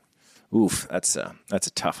Germany. Oof, that's a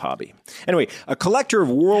tough hobby. Anyway, a collector of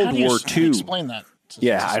World War II. Explain that.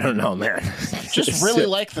 Yeah, I don't know, man. Just really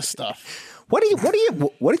like the stuff. What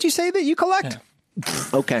did you say that you collect? Yeah.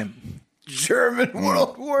 Okay. German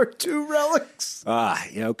World War II relics.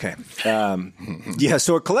 Okay.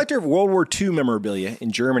 So a collector of World War II memorabilia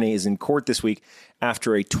in Germany is in court this week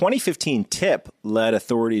after a 2015 tip led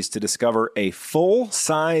authorities to discover a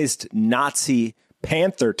full-sized Nazi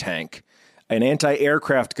Panther tank, an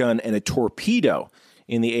anti-aircraft gun, and a torpedo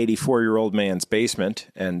in the 84-year-old man's basement.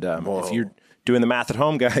 And if you're doing the math at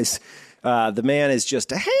home, guys, the man is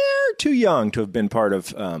just a hair too young to have been part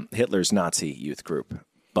of Hitler's Nazi youth group.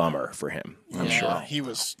 Bummer for him, I'm sure. He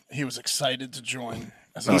was excited to join.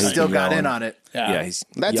 He still got in on it. Yeah,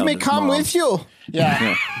 let me come with you.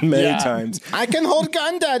 Yeah, many times. I can hold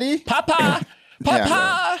gun, Daddy. Papa.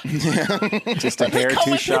 Just a hair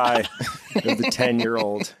too shy of the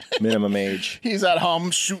 10-year-old minimum age. He's at home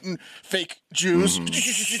shooting fake Jews.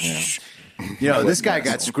 You know, this guy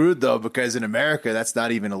got screwed though because in America that's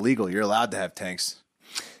not even illegal. You're allowed to have tanks.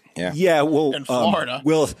 Yeah. Well, in Florida.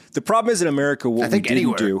 The problem is in America, what we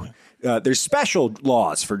didn't do, there's special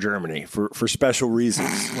laws for Germany for special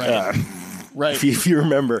reasons. Right. If you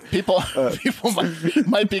remember, people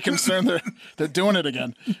might be concerned they're doing it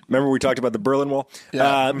again. Remember we talked about the Berlin Wall?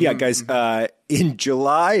 Guys. In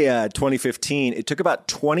July 2015, it took about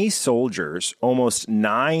 20 soldiers almost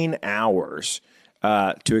 9 hours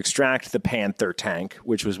to extract the Panther tank,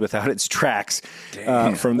 which was without its tracks,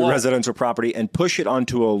 from the residential property and push it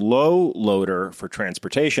onto a low loader for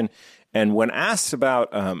transportation. And when asked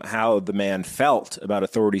about how the man felt about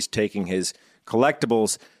authorities taking his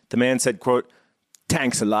collectibles, the man said, quote,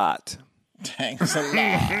 "Thanks a lot." Thanks a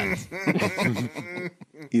lot.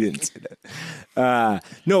 He didn't say that.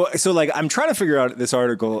 No, so like I'm trying to figure out this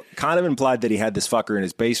article kind of implied that he had this fucker in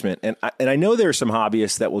his basement. And I know there are some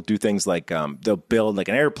hobbyists that will do things like they'll build like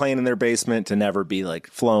an airplane in their basement to never be like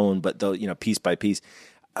flown, but they'll, piece by piece.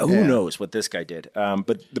 Who knows what this guy did?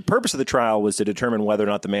 But the purpose of the trial was to determine whether or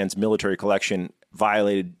not the man's military collection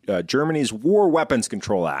violated Germany's War Weapons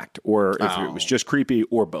Control Act, or if it was just creepy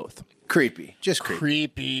or both. Creepy. Just creepy.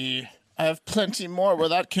 Creepy. I have plenty more where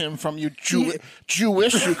that came from. You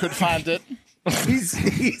Jewish, you could find it.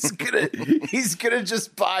 He's gonna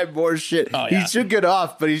just buy more shit. Oh, yeah. He should get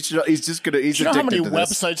off, but he's just gonna. He's you know how many this.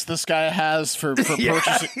 websites this guy has for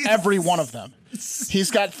purchasing? Every one of them.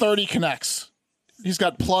 He's got 30 connects. He's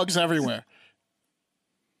got plugs everywhere.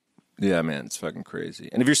 Yeah, man, it's fucking crazy.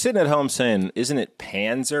 And if you're sitting at home saying, "Isn't it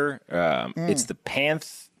Panzer?" It's the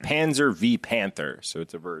Panzer V Panther, so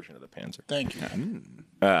it's a version of the Panzer. Thank you.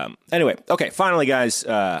 Anyway, okay, finally, guys.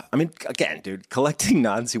 I mean, again, dude, collecting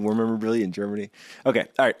Nazi war memorabilia in Germany. Okay,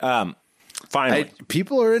 all right. Finally,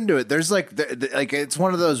 people are into it. There's like it's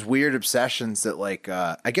one of those weird obsessions that like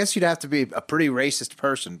I guess you'd have to be a pretty racist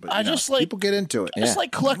person, but people get into it. I just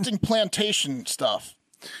like collecting plantation stuff.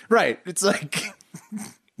 Right. It's like.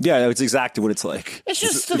 Yeah, it's exactly what it's like. It's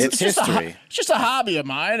history. It's just a hobby of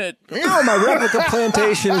mine. My replica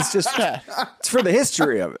plantation is just it's for the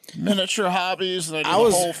history of it. Miniature hobbies, the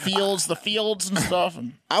whole fields and stuff.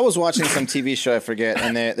 And I was watching some TV show, I forget,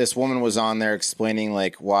 and this woman was on there explaining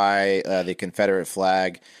like why the Confederate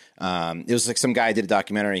flag. It was like some guy did a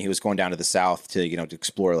documentary. He was going down to the South to to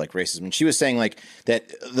explore like racism, and she was saying like that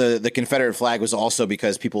the Confederate flag was also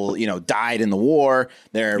because people died in the war.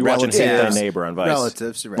 Their relatives, hate thy neighbor on Vice.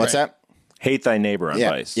 Relatives, right. What's that? Hate thy neighbor on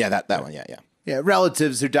Vice. Yeah, that one. Yeah,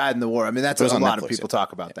 relatives who died in the war. I mean, that's a lot Netflix, of people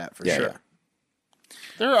talk about that for sure. Yeah.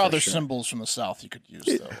 There are other symbols from the South you could use,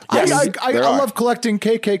 though. I love collecting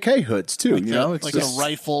KKK hoods too. Like It's the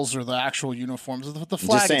rifles or the actual uniforms. The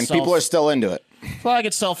flag just saying, itself, people are still into it. flag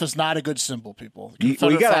itself is not a good symbol, people. You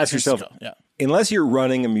got to ask yourself, unless you're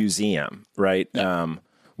running a museum, right? Yeah.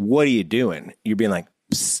 What are you doing? You're being like,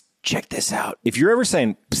 psst, check this out. If you're ever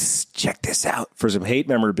saying, psst, check this out for some hate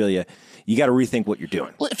memorabilia, you got to rethink what you're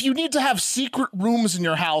doing. Well, if you need to have secret rooms in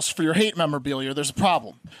your house for your hate memorabilia, there's a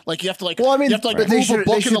problem. Like you have to move a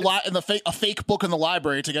book a fake book in the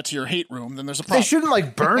library to get to your hate room. Then there's a problem. They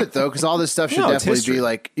shouldn't burn it though, because all this stuff should definitely be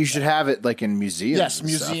like you should have it like in museums. Yes,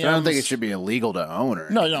 museums. I don't think it should be illegal to own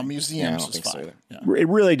or no, museums is fine. So. Yeah. It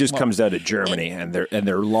really just comes down to Germany and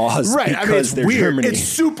their laws, right? I mean, it's they're weird. Germany. It's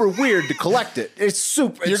super weird to collect it. It's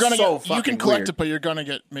super. You can collect weird. it, but you're gonna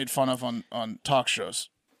get made fun of on talk shows.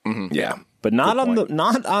 Mm-hmm. Yeah, but not on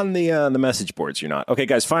the message boards. You're not okay,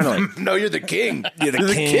 guys. Finally, no, you're the king. You're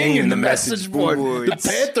the king in the message board. The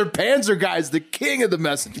Panther Panzer guy's the king of the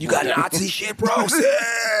message board. You got Nazi shit, bro.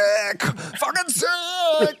 Sick, fucking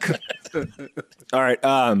sick. All right.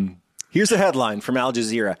 Here's the headline from Al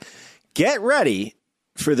Jazeera: Get ready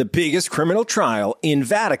for the biggest criminal trial in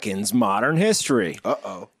Vatican's modern history.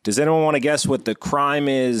 Does anyone want to guess what the crime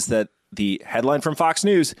is that the headline from Fox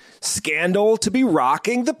News, scandal to be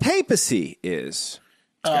rocking the papacy, is?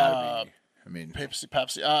 It's gotta be. I mean, papacy.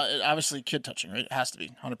 Obviously, kid touching, right? It has to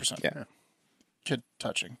be 100%. Yeah, kid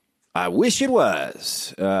touching. I wish it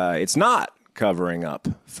was. It's not covering up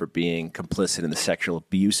for being complicit in the sexual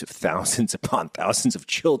abuse of thousands upon thousands of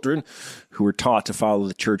children who were taught to follow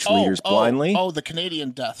the church leaders blindly. The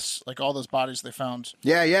Canadian deaths, like all those bodies they found.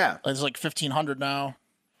 Yeah. There's like 1,500 now.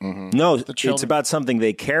 Mm-hmm. No, it's about something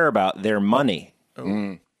they care about, their money.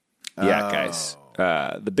 Yeah, guys.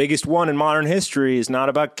 The biggest one in modern history is not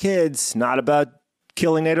about kids, not about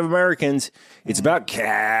killing Native Americans. It's about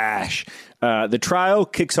cash. The trial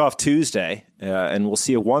kicks off Tuesday, and we'll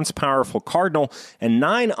see a once powerful cardinal and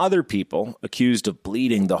 9 other people accused of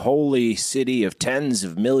bleeding the holy city of tens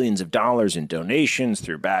of millions of dollars in donations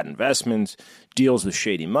through bad investments, deals with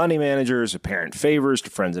shady money managers, apparent favors to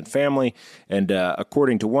friends and family, and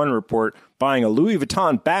according to one report, buying a Louis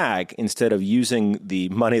Vuitton bag instead of using the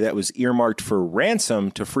money that was earmarked for ransom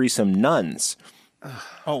to free some nuns.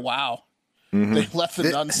 Oh, wow. Mm-hmm. They left the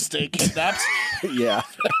nuns stay kidnapped. Yeah.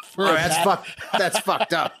 That's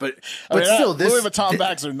fucked up. But Louis this Vuitton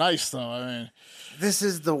bags are nice, though. I mean, this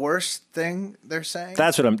is the worst thing they're saying.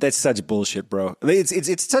 That's such bullshit, bro.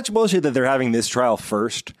 It's such bullshit that they're having this trial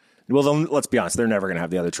first. Well, then, let's be honest, they're never going to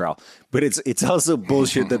have the other trial. But it's also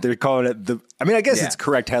bullshit that they're calling it the. I mean, I guess it's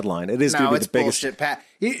correct headline. It is going to be the biggest. Bullshit, Pat.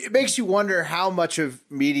 It makes you wonder how much of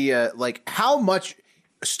media, like how much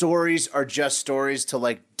stories are just stories to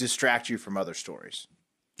like distract you from other stories.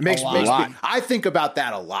 It makes me. I think about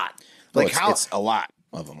that a lot. Like it's a lot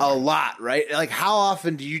of them. A lot, right? Like how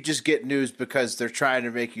often do you just get news because they're trying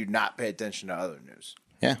to make you not pay attention to other news?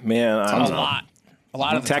 Yeah, man, I don't know. A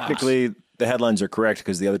lot of technically. The headlines are correct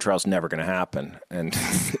because the other trial's never going to happen. And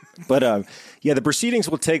but the proceedings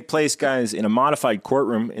will take place, guys, in a modified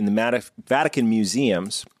courtroom in the Vatican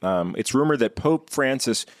museums. It's rumored that Pope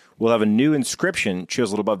Francis will have a new inscription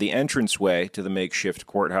chiseled above the entranceway to the makeshift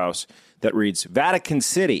courthouse that reads, "Vatican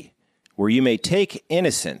City, where you may take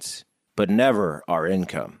innocence, but never our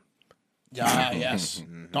income." Yeah, yes.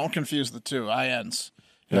 Don't confuse the two. INs.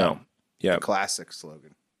 No. Yeah. Classic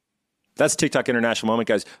slogan. That's TikTok International Moment,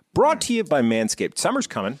 guys. Brought to you by Manscaped. Summer's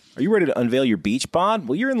coming. Are you ready to unveil your beach bod?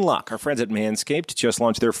 Well, you're in luck. Our friends at Manscaped just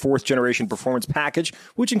launched their 4th-generation performance package,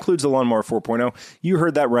 which includes the Lawnmower 4.0. You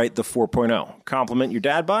heard that right, the 4.0. Complement your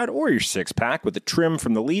dad bod or your six-pack with the trim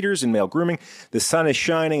from the leaders in male grooming. The sun is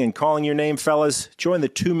shining and calling your name, fellas. Join the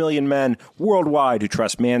 2 million men worldwide who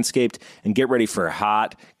trust Manscaped and get ready for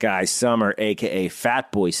hot guy summer, a.k.a.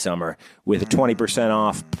 fat boy summer, with a 20%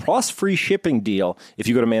 off plus free shipping deal if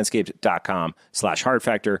you go to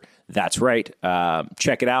manscaped.com/hardfactor. That's right.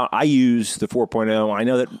 Check it out. I use the 4.0. I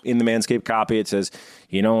know that in the Manscaped copy it says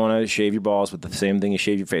you don't want to shave your balls with the same thing you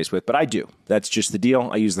shave your face with, but I do. That's just the deal.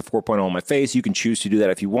 I use the 4.0 on my face. You can choose to do that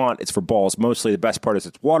if you want. It's for balls mostly. The best part is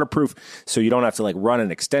it's waterproof, so you don't have to like run an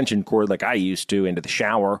extension cord like I used to into the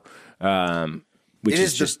shower. Which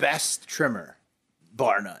is just the best trimmer,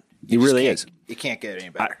 bar none. He really is. You can't get any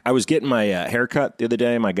better. I was getting my hair cut the other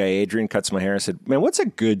day. My guy Adrian cuts my hair. I said, man, what's a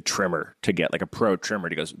good trimmer to get, like a pro trimmer?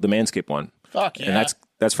 He goes, the Manscaped one. Fuck yeah. And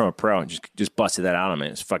that's from a pro. And just busted that out on me.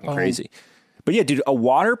 It's fucking crazy. But yeah, dude, a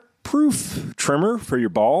waterproof trimmer for your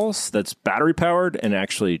balls that's battery powered and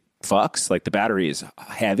actually fucks. Like the battery is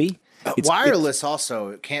heavy. Wireless also,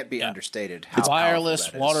 it can't be understated. It's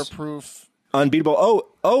wireless, waterproof. Unbeatable.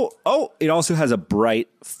 Oh, it also has a bright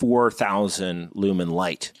 4,000 lumen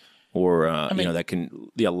light. Or, that can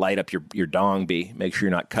light up your dong bee. Make sure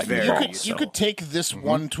you're not cutting your balls. You could take this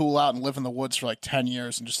one tool out and live in the woods for like 10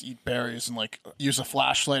 years and just eat berries and like use a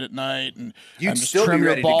flashlight at night and just still trim be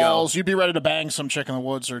your ready to go. balls. You'd be ready to bang some chick in the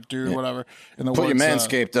woods or dude, whatever, in the Put woods. your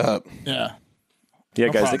Manscaped up. Yeah. Yeah,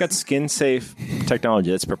 No guys, problem. they got skin-safe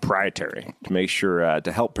technology that's proprietary to make sure to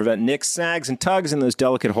help prevent nicks, sags, and tugs in those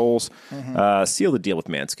delicate holes. Seal the deal with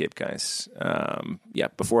Manscaped, guys.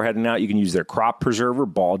 Before heading out, you can use their Crop Preserver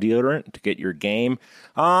ball deodorant to get your game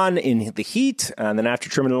on in the heat. And then after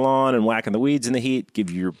trimming the lawn and whacking the weeds in the heat, give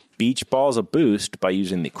your beach balls a boost by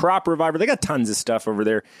using the Crop Reviver. They got tons of stuff over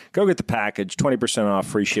there. Go get the package. 20% off,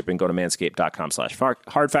 free shipping. Go to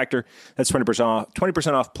manscaped.com/hardfactor. That's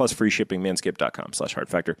 20% off plus free shipping.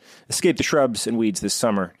 Manscaped.com/hardfactor. Escape the shrubs and weeds this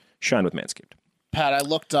summer. Shine with Manscaped. Pat, I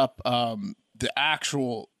looked up the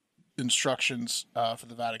actual instructions for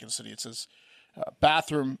the Vatican City. It says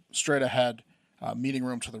bathroom straight ahead, meeting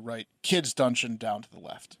room to the right, kids dungeon down to the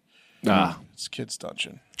left. It's kids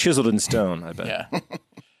dungeon. Chiseled in stone, I bet. Yeah.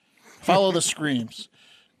 Follow the screams.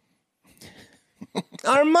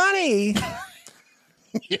 Our money!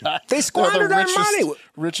 Yeah. They squandered our money!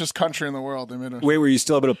 Richest country in the world. They made Wait, were you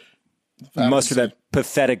still able to muster that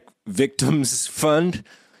pathetic victims fund?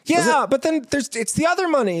 Yeah, but then it's the other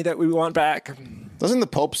money that we want back. Doesn't the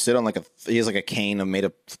Pope sit on he has like a cane made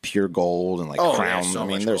of pure gold and crown? so I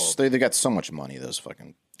mean, they got so much money, those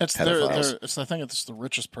fucking pedophiles. I think it's the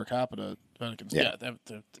richest per capita. Vatican's. Yeah. They have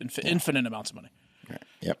infinite amounts of money.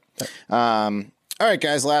 Yep. All right,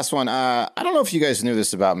 guys, last one. I don't know if you guys knew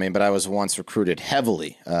this about me, but I was once recruited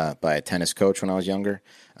heavily by a tennis coach when I was younger.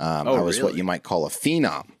 I was what you might call a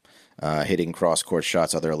phenom, hitting cross-court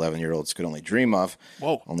shots other 11-year-olds could only dream of.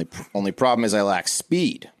 Whoa. Only problem is I lack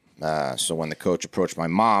speed. So when the coach approached my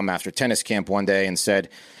mom after tennis camp one day and said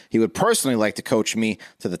he would personally like to coach me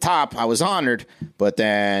to the top, I was honored, but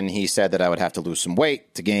then he said that I would have to lose some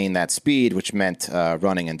weight to gain that speed, which meant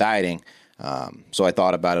running and dieting. So I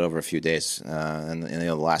thought about it over a few days, and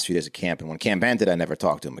the last few days of camp. And when camp ended, I never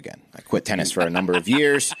talked to him again. I quit tennis for a number of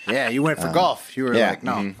years. Yeah, you went for golf. You were like,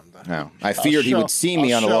 no. No, I feared he would see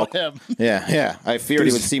me on the local. Yeah. I feared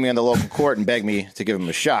he would see me on the local court and beg me to give him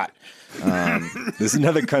a shot. There's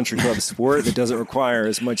another country club sport that doesn't require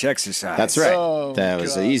as much exercise. That's right. That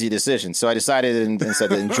was an easy decision. So I decided instead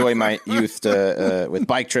to enjoy my youth with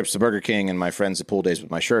bike trips to Burger King and my friends at pool days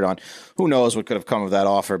with my shirt on. Who knows what could have come of that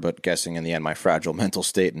offer, but guessing in the end my fragile mental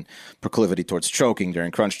state and proclivity towards choking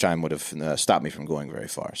during crunch time would have stopped me from going very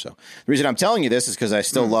far. So the reason I'm telling you this is because I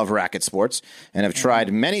still love racket sports and have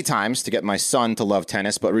tried many times to get my son to love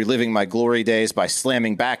tennis, but reliving my glory days by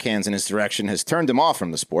slamming backhands in his direction has turned him off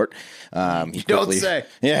from the sport. You don't say.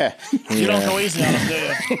 Yeah. You don't go easy on him,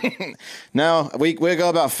 do you? No, we go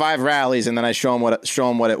about 5 rallies, and then I show him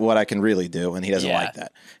what I can really do, and he doesn't like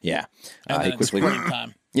that. Yeah. And then it's break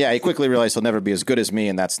time. Yeah, he quickly realized he'll never be as good as me,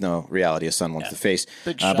 and that's no reality a son wants to face.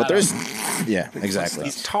 But there's, exactly.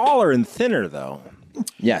 He's taller and thinner, though.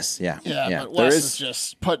 Yes, yeah. But Wes is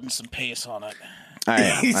just putting some pace on it.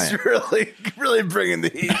 He's really bringing the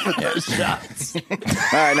heat with those shots. All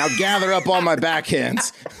right, now gather up all my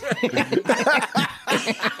backhands.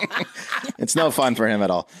 It's no fun for him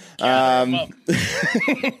at all. But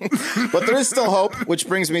there is still hope, which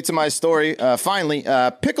brings me to my story. Finally,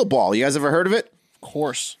 pickleball. You guys ever heard of it? Of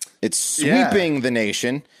course. It's sweeping the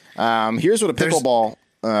nation. Here's what a pickleball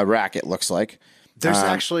racket looks like. There's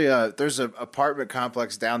actually there's an apartment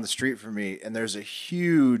complex down the street from me, and there's a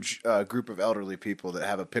huge group of elderly people that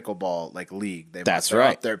have a pickleball league. That's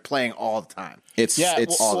right. They're playing all the time.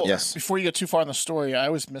 Yes. Before you get too far in the story, I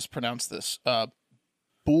always mispronounce this.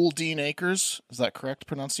 Bouldine Acres, is that correct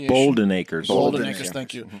pronunciation? Bolden Acres. Bolden Acres,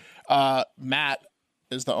 thank you. Matt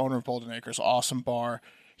is the owner of Bolden Acres, awesome bar.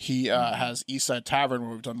 He has Eastside Tavern,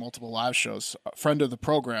 where we've done multiple live shows. A friend of the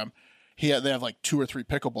program. They have 2 or 3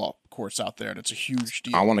 pickleball courts out there, and it's a huge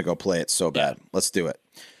deal. I want to go play it so bad. Let's do it.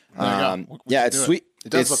 There you go. It's It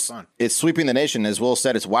does look fun. It's sweeping the nation. As Will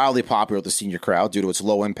said, it's wildly popular with the senior crowd due to its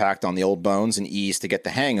low impact on the old bones and ease to get the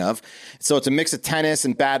hang of. So it's a mix of tennis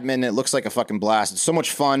and badminton. It looks like a fucking blast. It's so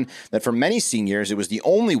much fun that for many seniors, it was the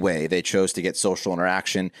only way they chose to get social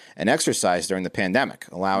interaction and exercise during the pandemic,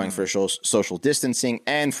 allowing for social distancing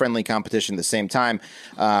and friendly competition at the same time.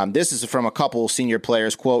 This is from a couple senior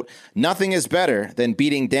players, quote, "Nothing is better than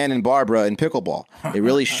beating Dan and Barbara in pickleball. It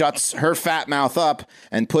really shuts her fat mouth up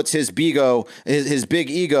and puts his big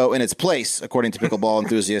ego in its place," according to pickleball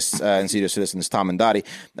enthusiasts and senior citizens Tom and Dottie.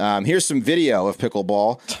 Here's some video of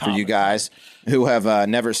pickleball for you guys who have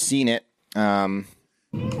never seen it. Here's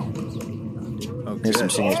some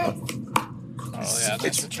seniors.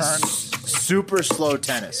 It's a turn. Super slow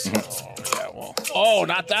tennis.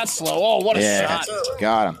 Not that slow. Oh, what a shot.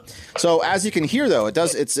 Got him. So as you can hear, though,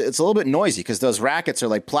 it's a little bit noisy because those rackets are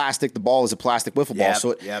like plastic. The ball is a plastic wiffle ball,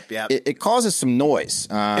 so it causes some noise.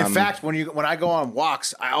 In fact, when I go on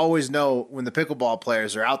walks, I always know when the pickleball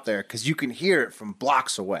players are out there because you can hear it from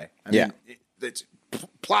blocks away. I mean, it's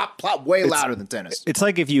plop, plop, way louder than tennis. It's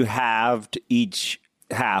like if you halved each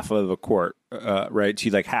half of a court, right? So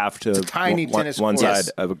you like half to tiny tennis one court.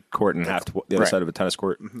 side of a court and half to the other side of a tennis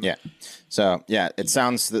court. Mm-hmm. Yeah. So it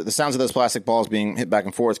sounds the sounds of those plastic balls being hit back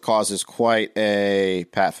and forth causes quite a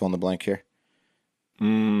fill in the blank here.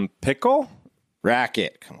 Pickle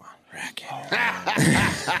racket. Come on. Racket.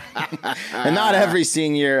 And not every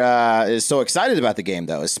senior is so excited about the game,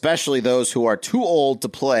 though, especially those who are too old to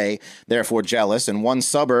play, therefore jealous. And one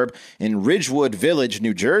suburb in Ridgewood Village,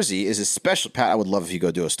 New Jersey, is especially, Pat, I would love if you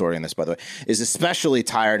go do a story on this, by the way, is especially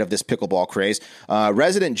tired of this pickleball craze.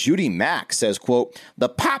 Resident Judy Mack says, quote, "The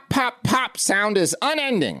pop, pop, pop sound is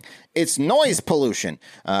unending. It's noise pollution."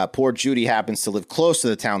 Poor Judy happens to live close to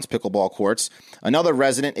the town's pickleball courts. Another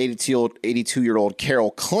resident, 82-year-old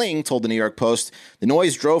Carol Kling, told the New York Post, the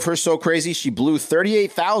noise drove her so crazy she blew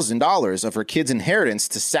 $38,000 of her kid's inheritance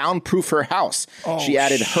to soundproof her house. She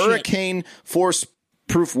added hurricane force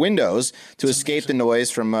proof windows to escape the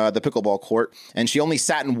noise from the pickleball court, and she only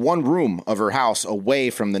sat in one room of her house away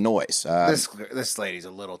from the noise. This lady's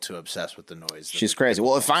a little too obsessed with the noise. She's crazy.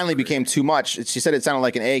 Well, it finally became too much. She said it sounded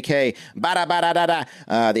like an AK. Ba-da-ba-da-da-da.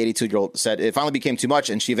 The 82-year-old said it finally became too much,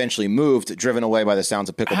 and she eventually moved, driven away by the sounds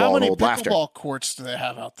of pickleball and old laughter. How many pickleball courts do they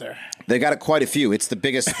have out there? They got quite a few. It's the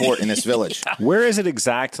biggest sport in this village. Where is it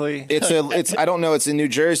exactly? It's I don't know. It's in New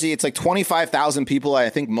Jersey. It's like 25,000 people. I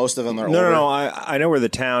think most of them are older. No. I know where the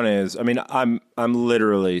town is. I mean, I'm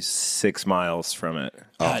literally 6 miles from it.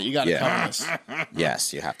 You got to cover this.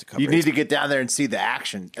 Yes, you have to cover it. You need to get down there and see the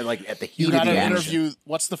action, like at the heat of the action. You got to interview.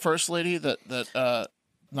 What's the first lady that not the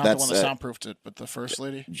one that soundproofed it, but the first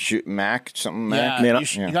lady? Mac, something Mac. Yeah,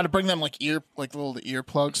 you got to bring them like little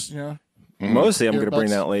earplugs, you know? Mostly, I'm going to bring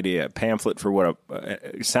that lady a pamphlet for what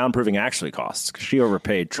soundproofing actually costs, because she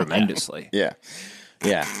overpaid tremendously. Yeah.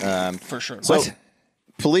 For sure. So,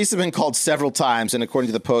 police have been called several times, and according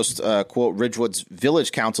to the Post, quote, Ridgewood's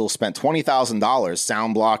Village Council spent $20,000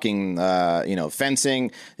 sound blocking,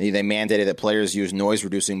 fencing. They mandated that players use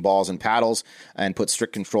noise-reducing balls and paddles and put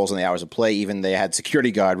strict controls on the hours of play. Even they had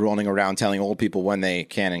security guard rolling around telling old people when they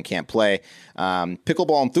can and can't play.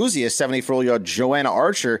 Pickleball enthusiast, 74-year-old Joanna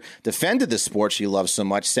Archer, defended the sport she loves so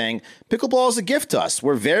much, saying, "Pickleball is a gift to us.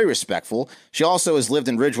 We're very respectful." She also has lived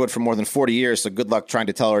in Ridgewood for more than 40 years, so good luck trying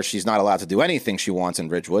to tell her she's not allowed to do anything she wants in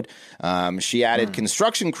Ridgewood. She added,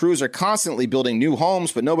 "Construction crews are constantly building new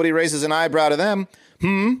homes, but nobody raises an eyebrow to them.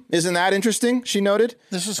 Isn't that interesting?" She noted.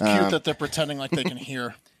 This is cute that they're pretending like they can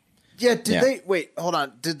hear. Yeah, wait, hold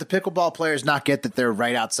on. Did the pickleball players not get that they're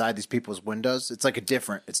right outside these people's windows? It's like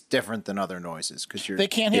it's different than other noises because they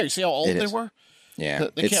can't hear. You see how old they were? Yeah.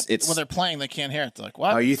 They can't, when they're playing, they can't hear it. They're like,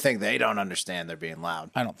 what? Oh, you think they don't understand they're being loud?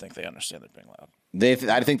 I don't think they understand they're being loud.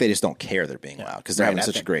 I think they just don't care they're being loud because they're having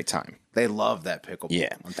such a great time. They love that pickleball.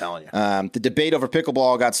 Yeah. I'm telling you. The debate over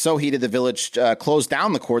pickleball got so heated the village closed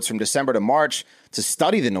down the courts from December to March to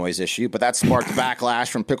study the noise issue, but that sparked backlash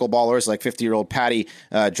from pickleballers like 50-year-old Patty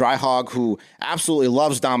Dryhog, who absolutely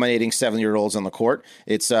loves dominating 7-year-olds on the court.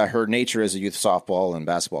 It's her nature as a youth softball and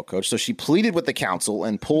basketball coach. So she pleaded with the council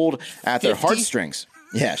and pulled at their heartstrings.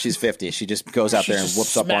 Yeah, she's 50. She just goes out there and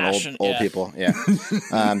whoops up on old people. Yeah.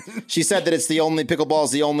 She said that pickleball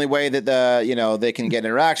is the only way that they can get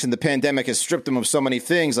interaction. The pandemic has stripped them of so many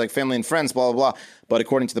things like family and friends, blah, blah, blah. But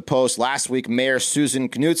according to the Post, last week, Mayor Susan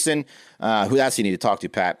Knudsen, who that's you need to talk to,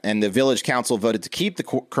 Pat, and the Village Council voted to keep the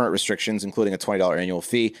current restrictions, including a $20 annual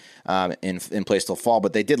fee in place till fall.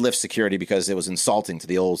 But they did lift security because it was insulting to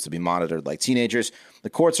the olds to be monitored like teenagers. The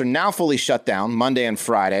courts are now fully shut down Monday and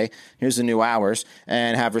Friday. Here's the new hours.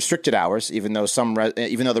 and have restricted hours, even though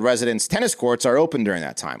the residents' tennis courts are open during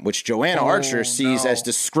that time, which Joanna Archer sees as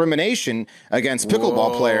discrimination against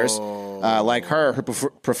pickleball players like her who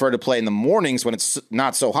prefer to play in the mornings when it's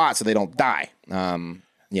not so hot, so they don't die.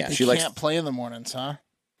 She can't play in the mornings, huh?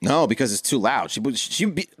 No, because it's too loud.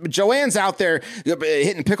 Joanne's out there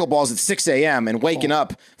hitting pickleballs at 6 a.m. and waking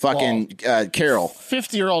up fucking Carol.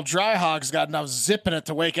 50-year-old dry hog's got enough zip in it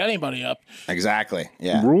to wake anybody up. Exactly.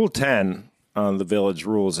 Yeah. Rule 10 on the village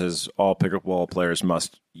rules is all pickleball players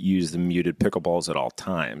must use the muted pickleballs at all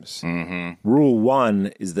times. Mm-hmm. Rule 1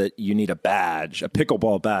 is that you need a badge, a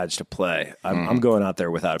pickleball badge to play. I'm going out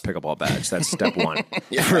there without a pickleball badge. That's step 1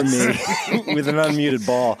 for me. With an unmuted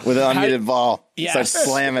ball. With an unmuted ball. Yes. Start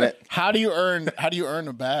slamming it. How do you earn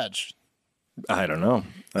a badge? I don't know.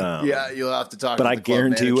 You'll have to talk. But to I the club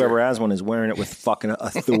guarantee manager. whoever has one is wearing it with fucking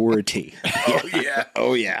authority.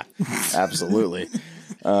 Oh yeah, absolutely.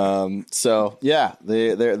 So yeah,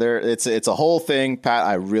 it's a whole thing, Pat.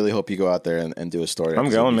 I really hope you go out there and do a story. I'm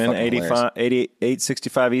going, man.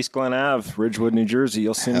 865 East Glen Ave, Ridgewood, New Jersey.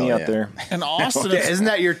 You'll see me out there. In Austin, isn't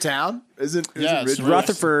that your town? Isn't it's Ridgewood?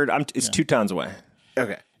 Rutherford. It's 2 towns away.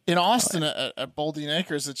 Okay. In Austin at Boulding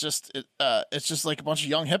Acres, it's just like a bunch of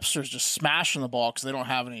young hipsters just smashing the ball because they don't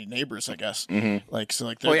have any neighbors, I guess. Mm-hmm.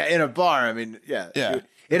 Well, yeah, in a bar. I mean, yeah.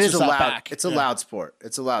 It is a loud. It's a loud sport.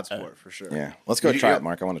 It's a loud sport for sure. Yeah, let's go try it,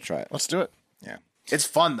 Mark. I want to try it. Let's do it. Yeah, it's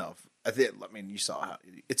fun though. I mean, you saw how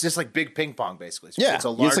it's just like big ping pong, basically. Yeah, it's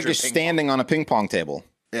like you're standing on a ping pong table.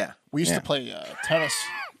 Yeah, we used to play tennis.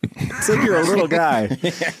 It's like you're a little guy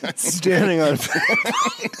standing on.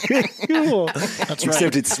 Cool. That's right.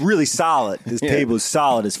 Except it's really solid. This table is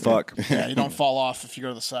solid as fuck. Yeah, you don't fall off if you go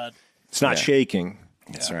to the side. It's not shaking.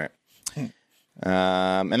 That's right.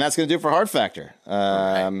 And that's going to do it for Hard Factor.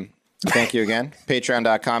 Thank you again.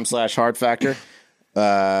 Patreon.com/Hard Factor.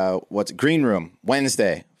 What's Green Room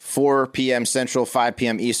Wednesday, 4 p.m. Central, 5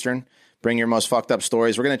 p.m. Eastern. Bring your most fucked up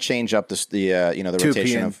stories. We're going to change up the 2 rotation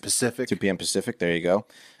p.m. of Pacific. 2 p.m. Pacific. There you go.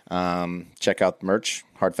 Check out merch,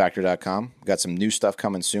 hardfactor.com. Got some new stuff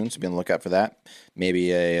coming soon, so be on the lookout for that.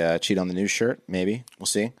 Maybe a Cheat on the News shirt. Maybe. We'll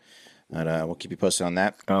see. But we'll keep you posted on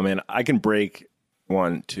that. Oh, man. I can break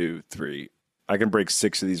 1, 2, 3. I can break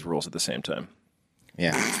 6 of these rules at the same time.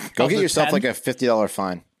 Yeah. Go get yourself 10? like a $50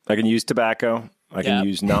 fine. I can use tobacco. I can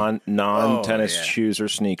use non-tennis shoes or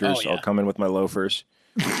sneakers. Oh, yeah. I'll come in with my loafers.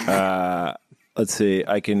 Let's see.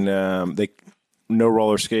 I can no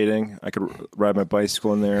roller skating. I could ride my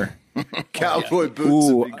bicycle in there. Cowboy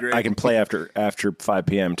boots would be great. I can play after 5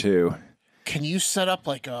 p.m. too. Can you set up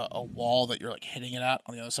like a wall that you're like hitting it at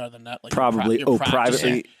on the other side of the net? Like Probably. you're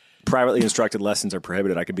practicing? Privately instructed lessons are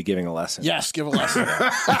prohibited. I could be giving a lesson. Yes, give a lesson.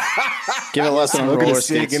 Give a lesson on Look at roller a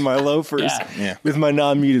stick skates. in my loafers Yeah. with my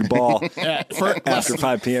non-muted ball Yeah, after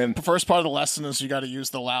 5 p.m. The first part of the lesson is you got to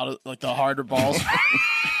use the loud, like the harder balls.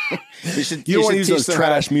 You don't want to use those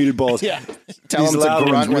trash muted balls. Yeah. Tell These them to loud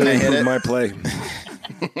grunt ones when really they hit improve it. my play.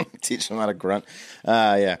 Teach them how to grunt.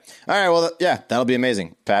 Yeah. All right. Well, yeah, that'll be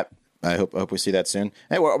amazing, Pat. I hope we see that soon.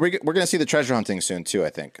 Hey, we're going to see the treasure hunting soon too. I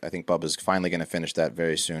think Bubba's finally going to finish that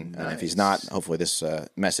very soon. And if he's not, hopefully this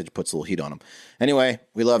message puts a little heat on him. Anyway,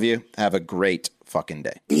 we love you. Have a great fucking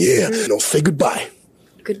day. Yeah, no, say goodbye.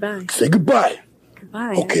 Goodbye. Say goodbye.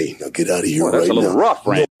 Goodbye. Okay, now get out of here right That's a little now. rough,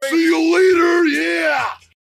 right? See you later, yeah!